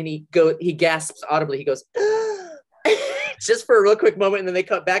face and he gasps audibly. He goes, just for a real quick moment. And then they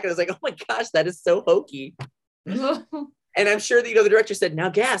cut back and I was like, oh my gosh, that is so hokey. And I'm sure that, the director said, now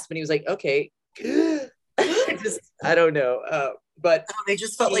gasp. And he was like, okay. I don't know. But they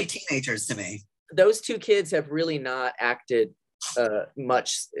just felt like teenagers to me. Those two kids have really not acted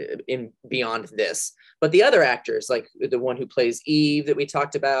much in beyond this. But the other actors, like the one who plays Eve that we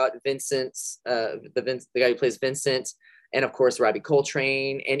talked about, Vincent, the guy who plays Vincent, and of course Robbie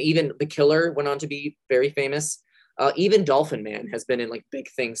Coltrane, and even the killer went on to be very famous. Even Dolphin Man has been in like big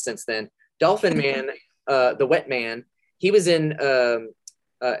things since then. Dolphin Man, the Wet Man, he was in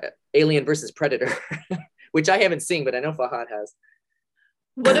Alien versus Predator, which I haven't seen, but I know Fahad has.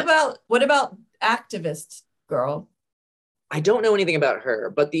 What about activist girl? I don't know anything about her,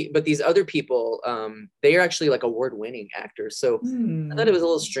 but these other people, they are actually like award-winning actors. So I thought it was a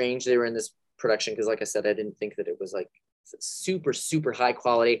little strange they were in this production because, like I said, I didn't think that it was like super, super high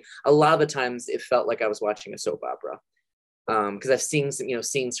quality. A lot of the times it felt like I was watching a soap opera. Because I've seen some,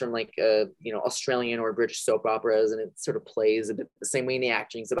 scenes from like Australian or British soap operas, and it sort of plays a bit the same way, and the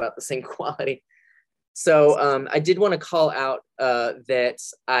acting is about the same quality. So I did want to call out that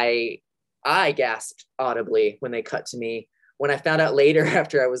I gasped audibly when they cut to me. When I found out later,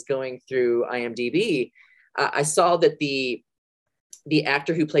 after I was going through IMDb, I saw that the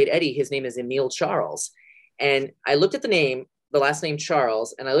actor who played Eddie, his name is Emile Charles, and I looked at the last name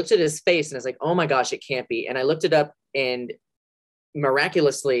Charles, and I looked at his face, and I was like, oh my gosh, it can't be. And I looked it up, and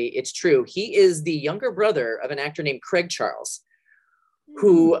miraculously, it's true. He is the younger brother of an actor named Craig Charles,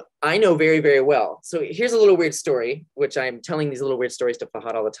 who I know very, very well. So here's a little weird story, which I'm telling these little weird stories to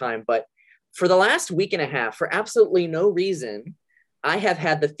Fahad all the time. But for the last week and a half, for absolutely no reason, I have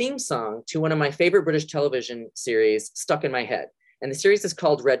had the theme song to one of my favorite British television series stuck in my head. And the series is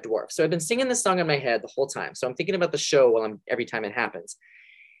called Red Dwarf. So I've been singing this song in my head the whole time. So I'm thinking about the show every time it happens.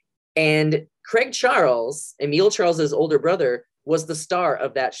 And Craig Charles, Emile Charles's older brother, was the star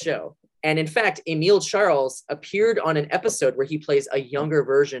of that show. And in fact, Emile Charles appeared on an episode where he plays a younger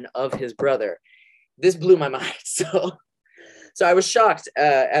version of his brother. This blew my mind. So I was shocked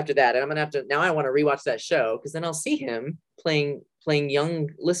after that. And I'm gonna have to, now I want to rewatch that show because then I'll see him playing young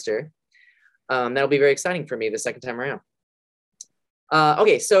Lister. That'll be very exciting for me the second time around.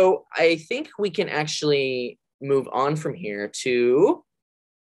 Okay, so I think we can actually move on from here to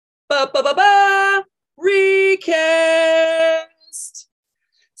recast.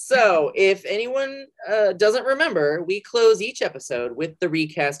 So if anyone doesn't remember, we close each episode with the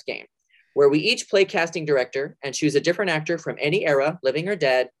recast game, where we each play casting director and choose a different actor from any era, living or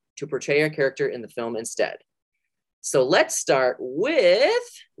dead, to portray our character in the film instead. So let's start with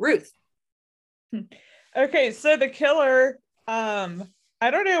Ruth. Okay, so the killer, I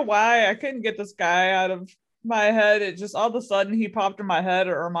don't know why I couldn't get this guy out of my head. It just all of a sudden he popped in my head.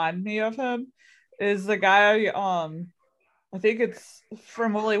 It reminded me of him. Is the guy, I think it's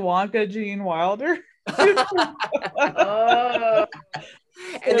from Willy Wonka, Gene Wilder. And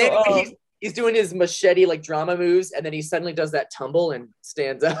then he's doing his machete like drama moves, and then he suddenly does that tumble and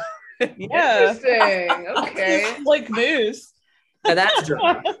stands up. Yeah. Interesting. Okay. Like Moose. Now that's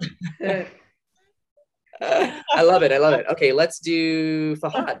drama. I love it. Okay, let's do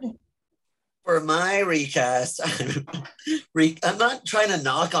Fahad. For my recast, I'm not trying to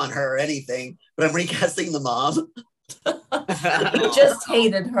knock on her or anything, but I'm recasting the mom. You just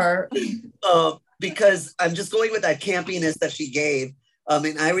hated her. Because I'm just going with that campiness that she gave.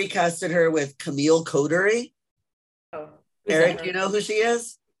 And I recasted her with Camille Coterie. Oh. Eric, you know who she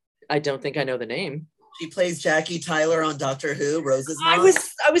is? I don't think I know the name. She plays Jackie Tyler on Doctor Who, Rose's mom.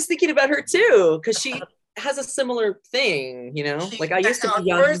 I was thinking about her too, because she has a similar thing, like I used to be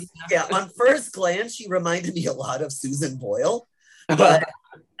young. On first glance, she reminded me a lot of Susan Boyle. But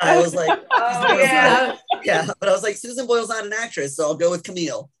I was like, but I was like, Susan Boyle's not an actress, so I'll go with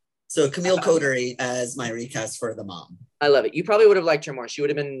Camille. So Camille Coterie as my recast for the mom. I love it. You probably would have liked her more. She would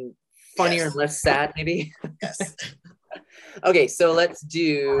have been funnier and less sad, maybe. Yes. Okay, so let's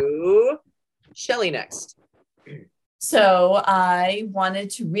do Shelley next. So I wanted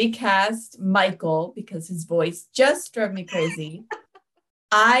to recast Michael because his voice just drove me crazy.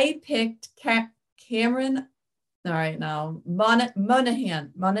 I picked Cameron. All right, now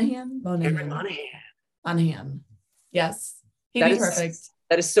Monaghan. Yes, he'd be perfect.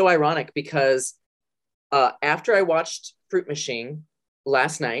 That is so ironic because after I watched Fruit Machine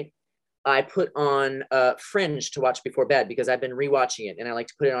last night, I put on Fringe to watch before bed because I've been rewatching it, and I like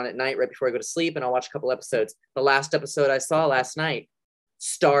to put it on at night right before I go to sleep, and I'll watch a couple episodes. The last episode I saw last night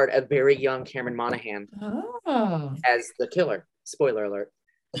starred a very young Cameron Monaghan as the killer. Spoiler alert.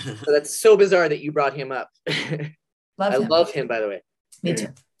 So that's so bizarre that you brought him up. I love him, by the way. Me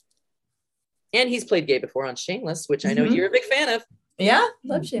too. And he's played gay before on Shameless, which I know you're a big fan of. Yeah,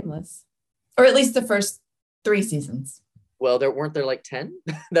 love Shameless. Or at least the first 3 seasons. Well, weren't there like 10?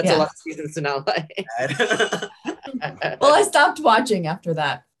 That's a lot of seasons to not like. Well, I stopped watching after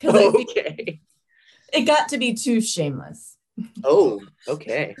that because it got to be too shameless. Oh,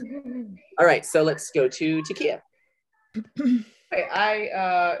 okay. All right, so let's go to Takia. Okay,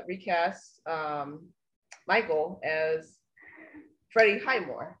 I recast Michael as Freddie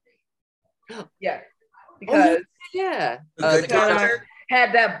Highmore. Yeah, because the doctor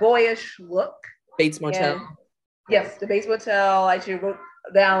had that boyish look. Bates Motel. And, yes, the Bates Motel. I actually wrote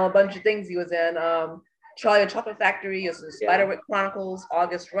down a bunch of things he was in. Charlie and the Chocolate Factory, Spiderwick Chronicles,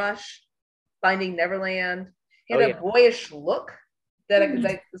 August Rush, Finding Neverland. He had a boyish look that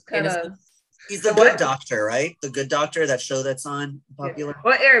was kind of. He's the good doctor, right? The good doctor, that show that's on popular. Yeah.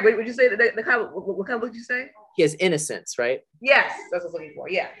 Well, Eric, would you say the kind of what kind of look did you say? He has innocence, right? Yes, that's what I was looking for.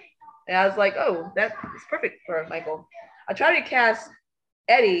 Yeah, and I was like, oh, that's perfect for Michael. I tried to cast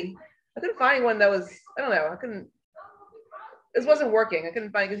Eddie. I couldn't find one that was. I don't know. I couldn't. This wasn't working. I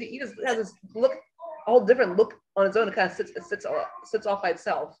couldn't find because he just has this look, a whole different look on his own. It kind of sits off by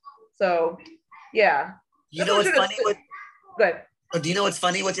itself. So, yeah. You know what's funny with? Good. Oh, do you know what's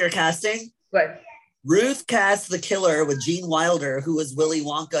funny with your casting? Good. Ruth cast the killer with Gene Wilder, who was Willy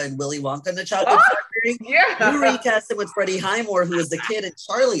Wonka and Willy Wonka and the Chocolate Factory. Yeah. You recast him with Freddie Highmore, who was the kid in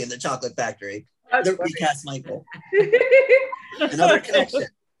Charlie and the Chocolate Factory. Recast Michael. Another connection.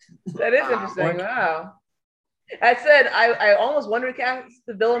 That is interesting. Wow. I said I almost wanted to cast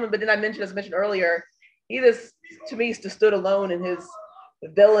the villain, but then as I mentioned earlier, he just to me just stood alone in his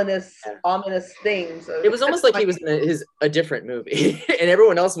villainous, ominous things. So it was almost like he was in a different movie, and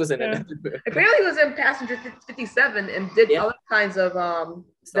everyone else was in it. Apparently, he was in Passenger 57 and did other kinds of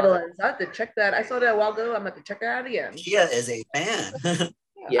villains. I have to check that. I saw that a while ago. I'm going to have to check that out again. Kia is a fan.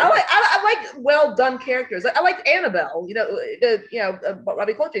 Yeah. I like well done characters. I like Annabelle.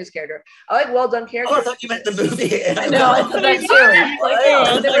 Robbie Coltrane's character. I like well done characters. Oh, I thought you meant the movie. I know. I thought that too.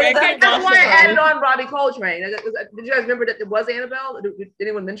 That's why I added on Robbie Coltrane. Did you guys remember that it was Annabelle? Did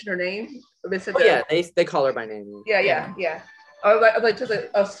anyone mention her name? They said they call her by name. Yeah. I was like just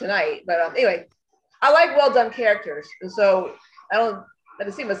like us tonight. But anyway, I like well done characters, and so I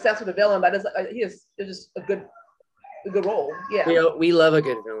just seem obsessed with the villain, but it's just a good role. Yeah. We love a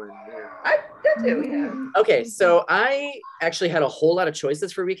good villain. Yeah. I do, yeah. Okay, so I actually had a whole lot of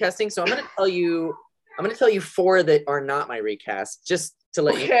choices for recasting. So I'm gonna tell you 4 that are not my recast, just to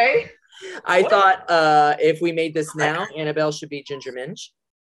let you know. I thought if we made this now, Annabelle should be Ginger Minj.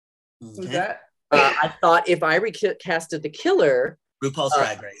 Who's that? I thought if I recasted the killer, RuPaul's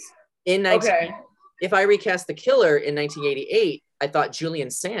Drag Race. If I recast the killer in 1988, I thought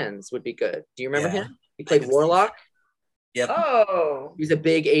Julian Sands would be good. Do you remember him? He played Warlock. Yep. Oh. He's a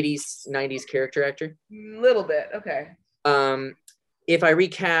big 80s, 90s character actor. Little bit. Okay. If I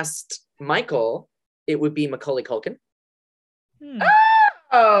recast Michael, it would be Macaulay Culkin.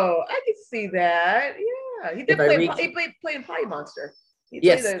 Oh, I can see that. Yeah. He did play in Potty Monster.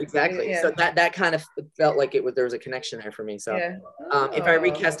 Yes, exactly. Yeah. So that kind of felt like there was a connection there for me. So if I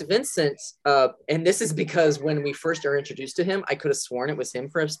recast Vincent, and this is because when we first are introduced to him, I could have sworn it was him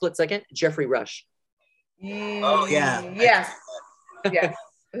for a split second, Jeffrey Rush. Oh yeah. Yes. Yes.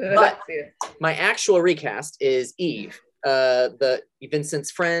 But my actual recast is Eve, the Vincent's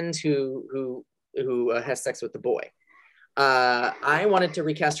friend who has sex with the boy. I wanted to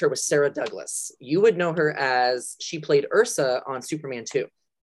recast her with Sarah Douglas. You would know her as she played Ursa on Superman 2.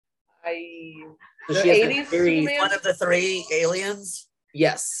 The 80s Superman? One of the 3 aliens.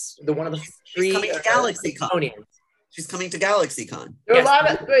 Yes, one of the 3. She's coming to GalaxyCon. She's coming to GalaxyCon. There are a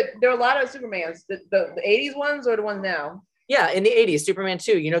lot of Supermans. The 80s ones or the ones now? Yeah, in the 80s, Superman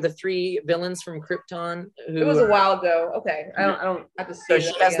 2. You know the 3 villains from Krypton? It was a while ago. Okay. I don't have to say so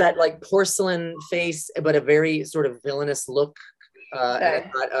she has that like porcelain face, but a very sort of villainous look. And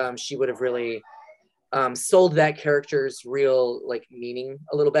I thought she would have really sold that character's real like meaning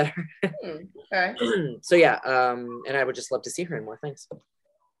a little better. Okay. So yeah, and I would just love to see her in more things.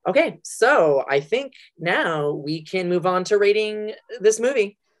 Okay, so I think now we can move on to rating this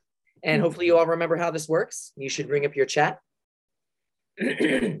movie. And hopefully you all remember how this works. You should bring up your chat.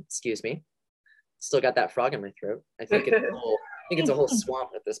 Excuse me. Still got that frog in my throat. I think it's think it's a whole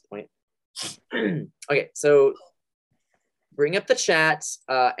swamp at this point. Okay, so bring up the chat,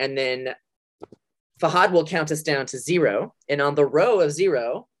 and then Fahad will count us down to 0. And on the row of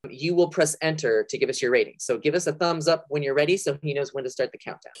 0, you will press enter to give us your rating. So give us a thumbs up when you're ready so he knows when to start the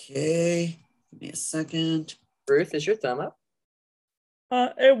countdown. Okay, give me a second. Ruth, is your thumb up?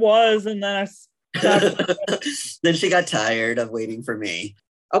 It was, and then I stopped. Then she got tired of waiting for me.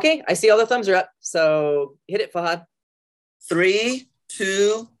 Okay, I see all the thumbs are up. So hit it, Fahad. 3,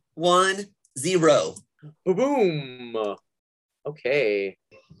 2, 1, 0. Boom. Okay.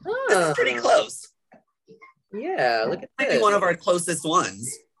 That's pretty close. Yeah, look at Maybe this. one of our closest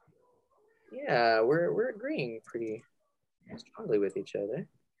ones. Yeah, we're agreeing pretty strongly with each other.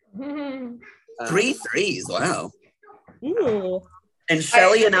 3 threes, wow. Ooh. And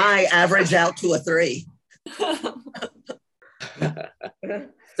Shelly and I average out to a 3.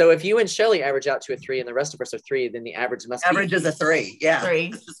 So if you and Shelly average out to a 3 and the rest of us are 3, then the average must Average be is a 3, yeah.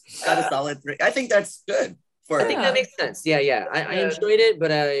 3. Got a solid 3. I think that's good. I think that makes sense. Yeah. I enjoyed it, but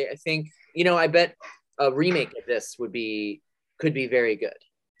I think, I bet a remake of this could be very good.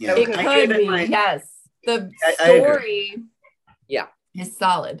 Yeah. It could be, yes. The story is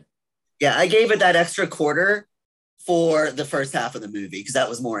solid. Yeah, I gave it that extra quarter for the first half of the movie because that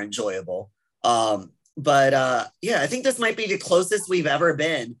was more enjoyable. But I think this might be the closest we've ever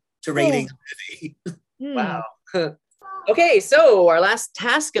been to rating the movie. Wow. Okay, so our last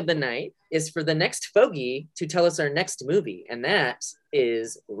task of the night is for the next fogey to tell us our next movie, and that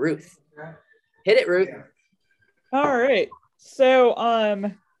is Ruth. Hit it, Ruth. All right.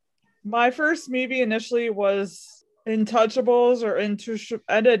 So, my first movie initially was Intouchables or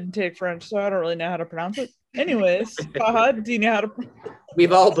I didn't take French, so I don't really know how to pronounce it. Anyways, Fahad, do you know how to?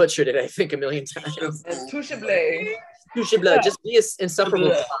 We've all butchered it, I think, a million times. Touchable. Touchable. Just be as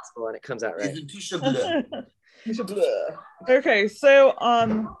insufferable as possible, and it comes out right. Okay, so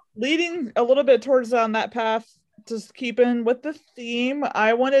leading a little bit towards down that path, just keeping with the theme,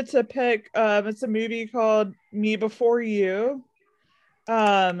 I wanted to pick it's a movie called Me Before You.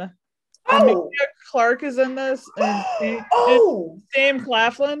 Emilia Clarke is in this, and Sam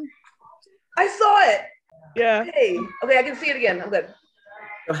Claflin. I saw it. Yeah. Hey, okay, I can see it again. I'm good.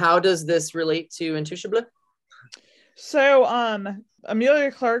 So how does this relate to Intouchable? So,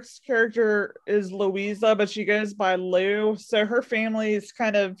 Emilia Clarke's character is Louisa, but she goes by Lou. So her family is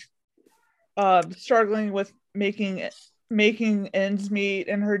kind of struggling with making ends meet,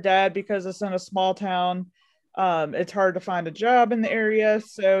 and her dad, because it's in a small town, it's hard to find a job in the area.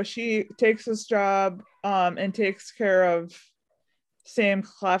 So she takes this job and takes care of Sam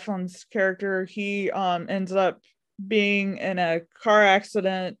Claflin's character. He ends up being in a car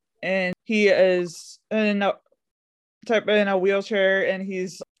accident, and he is in a wheelchair, and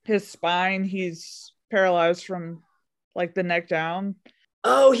he's paralyzed from like the neck down.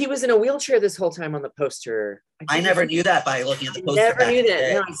 Oh, he was in a wheelchair this whole time on the poster. I never knew that by looking at the poster. Never knew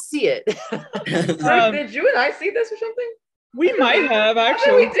that. Now I see it. Did you and I see this or something? We might have I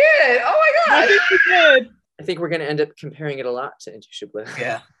actually. think we did. Oh my I god. think we did. I think we're going to end up comparing it a lot to Intouchable.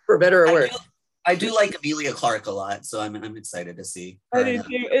 Yeah. For better or worse. I do like Emilia Clarke a lot, so I'm excited to see her. I do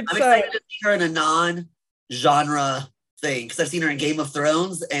too. I'm excited to see her in a non-genre thing because I've seen her in Game of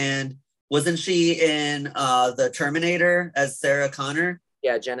Thrones, and wasn't she in the Terminator as Sarah Connor?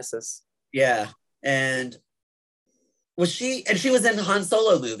 Yeah, Genesis. Yeah, and she was in the Han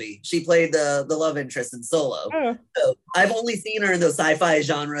Solo movie. She played the love interest in Solo. Oh. So I've only seen her in those sci-fi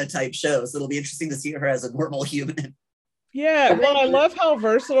genre type shows. So it'll be interesting to see her as a normal human. Yeah, well, I love how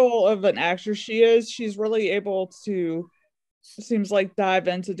versatile of an actress she is. She's really able to, seems like, dive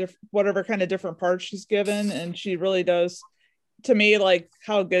into whatever kind of different parts she's given, and she really does. To me, like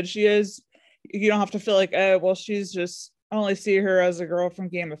how good she is, you don't have to feel like, oh, well, she's just. I only see her as a girl from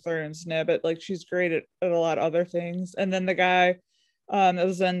Game of Thrones. No, but like she's great at a lot of other things. And then the guy that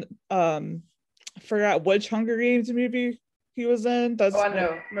was in I forgot which Hunger Games movie he was in. I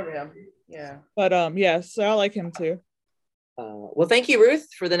know. Remember him. Yeah. But yeah, so I like him too. Well, thank you,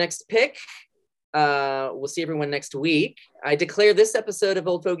 Ruth, for the next pick. We'll see everyone next week. I declare this episode of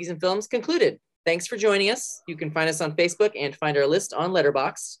Old Fogies and Films concluded. Thanks for joining us. You can find us on Facebook and find our list on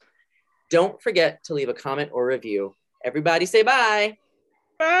Letterboxd. Don't forget to leave a comment or review. Everybody say bye.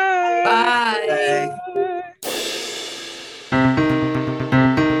 Bye. Bye. Bye.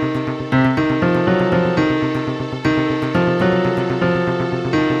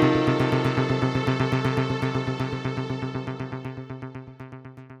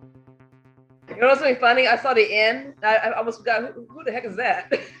 You know what's something funny? I saw the end. I almost forgot who the heck is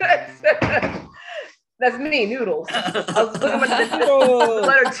that? That's me, Noodles. I was looking at the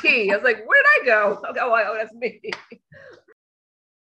letter T. I was like, where'd I go? Okay, oh, that's me.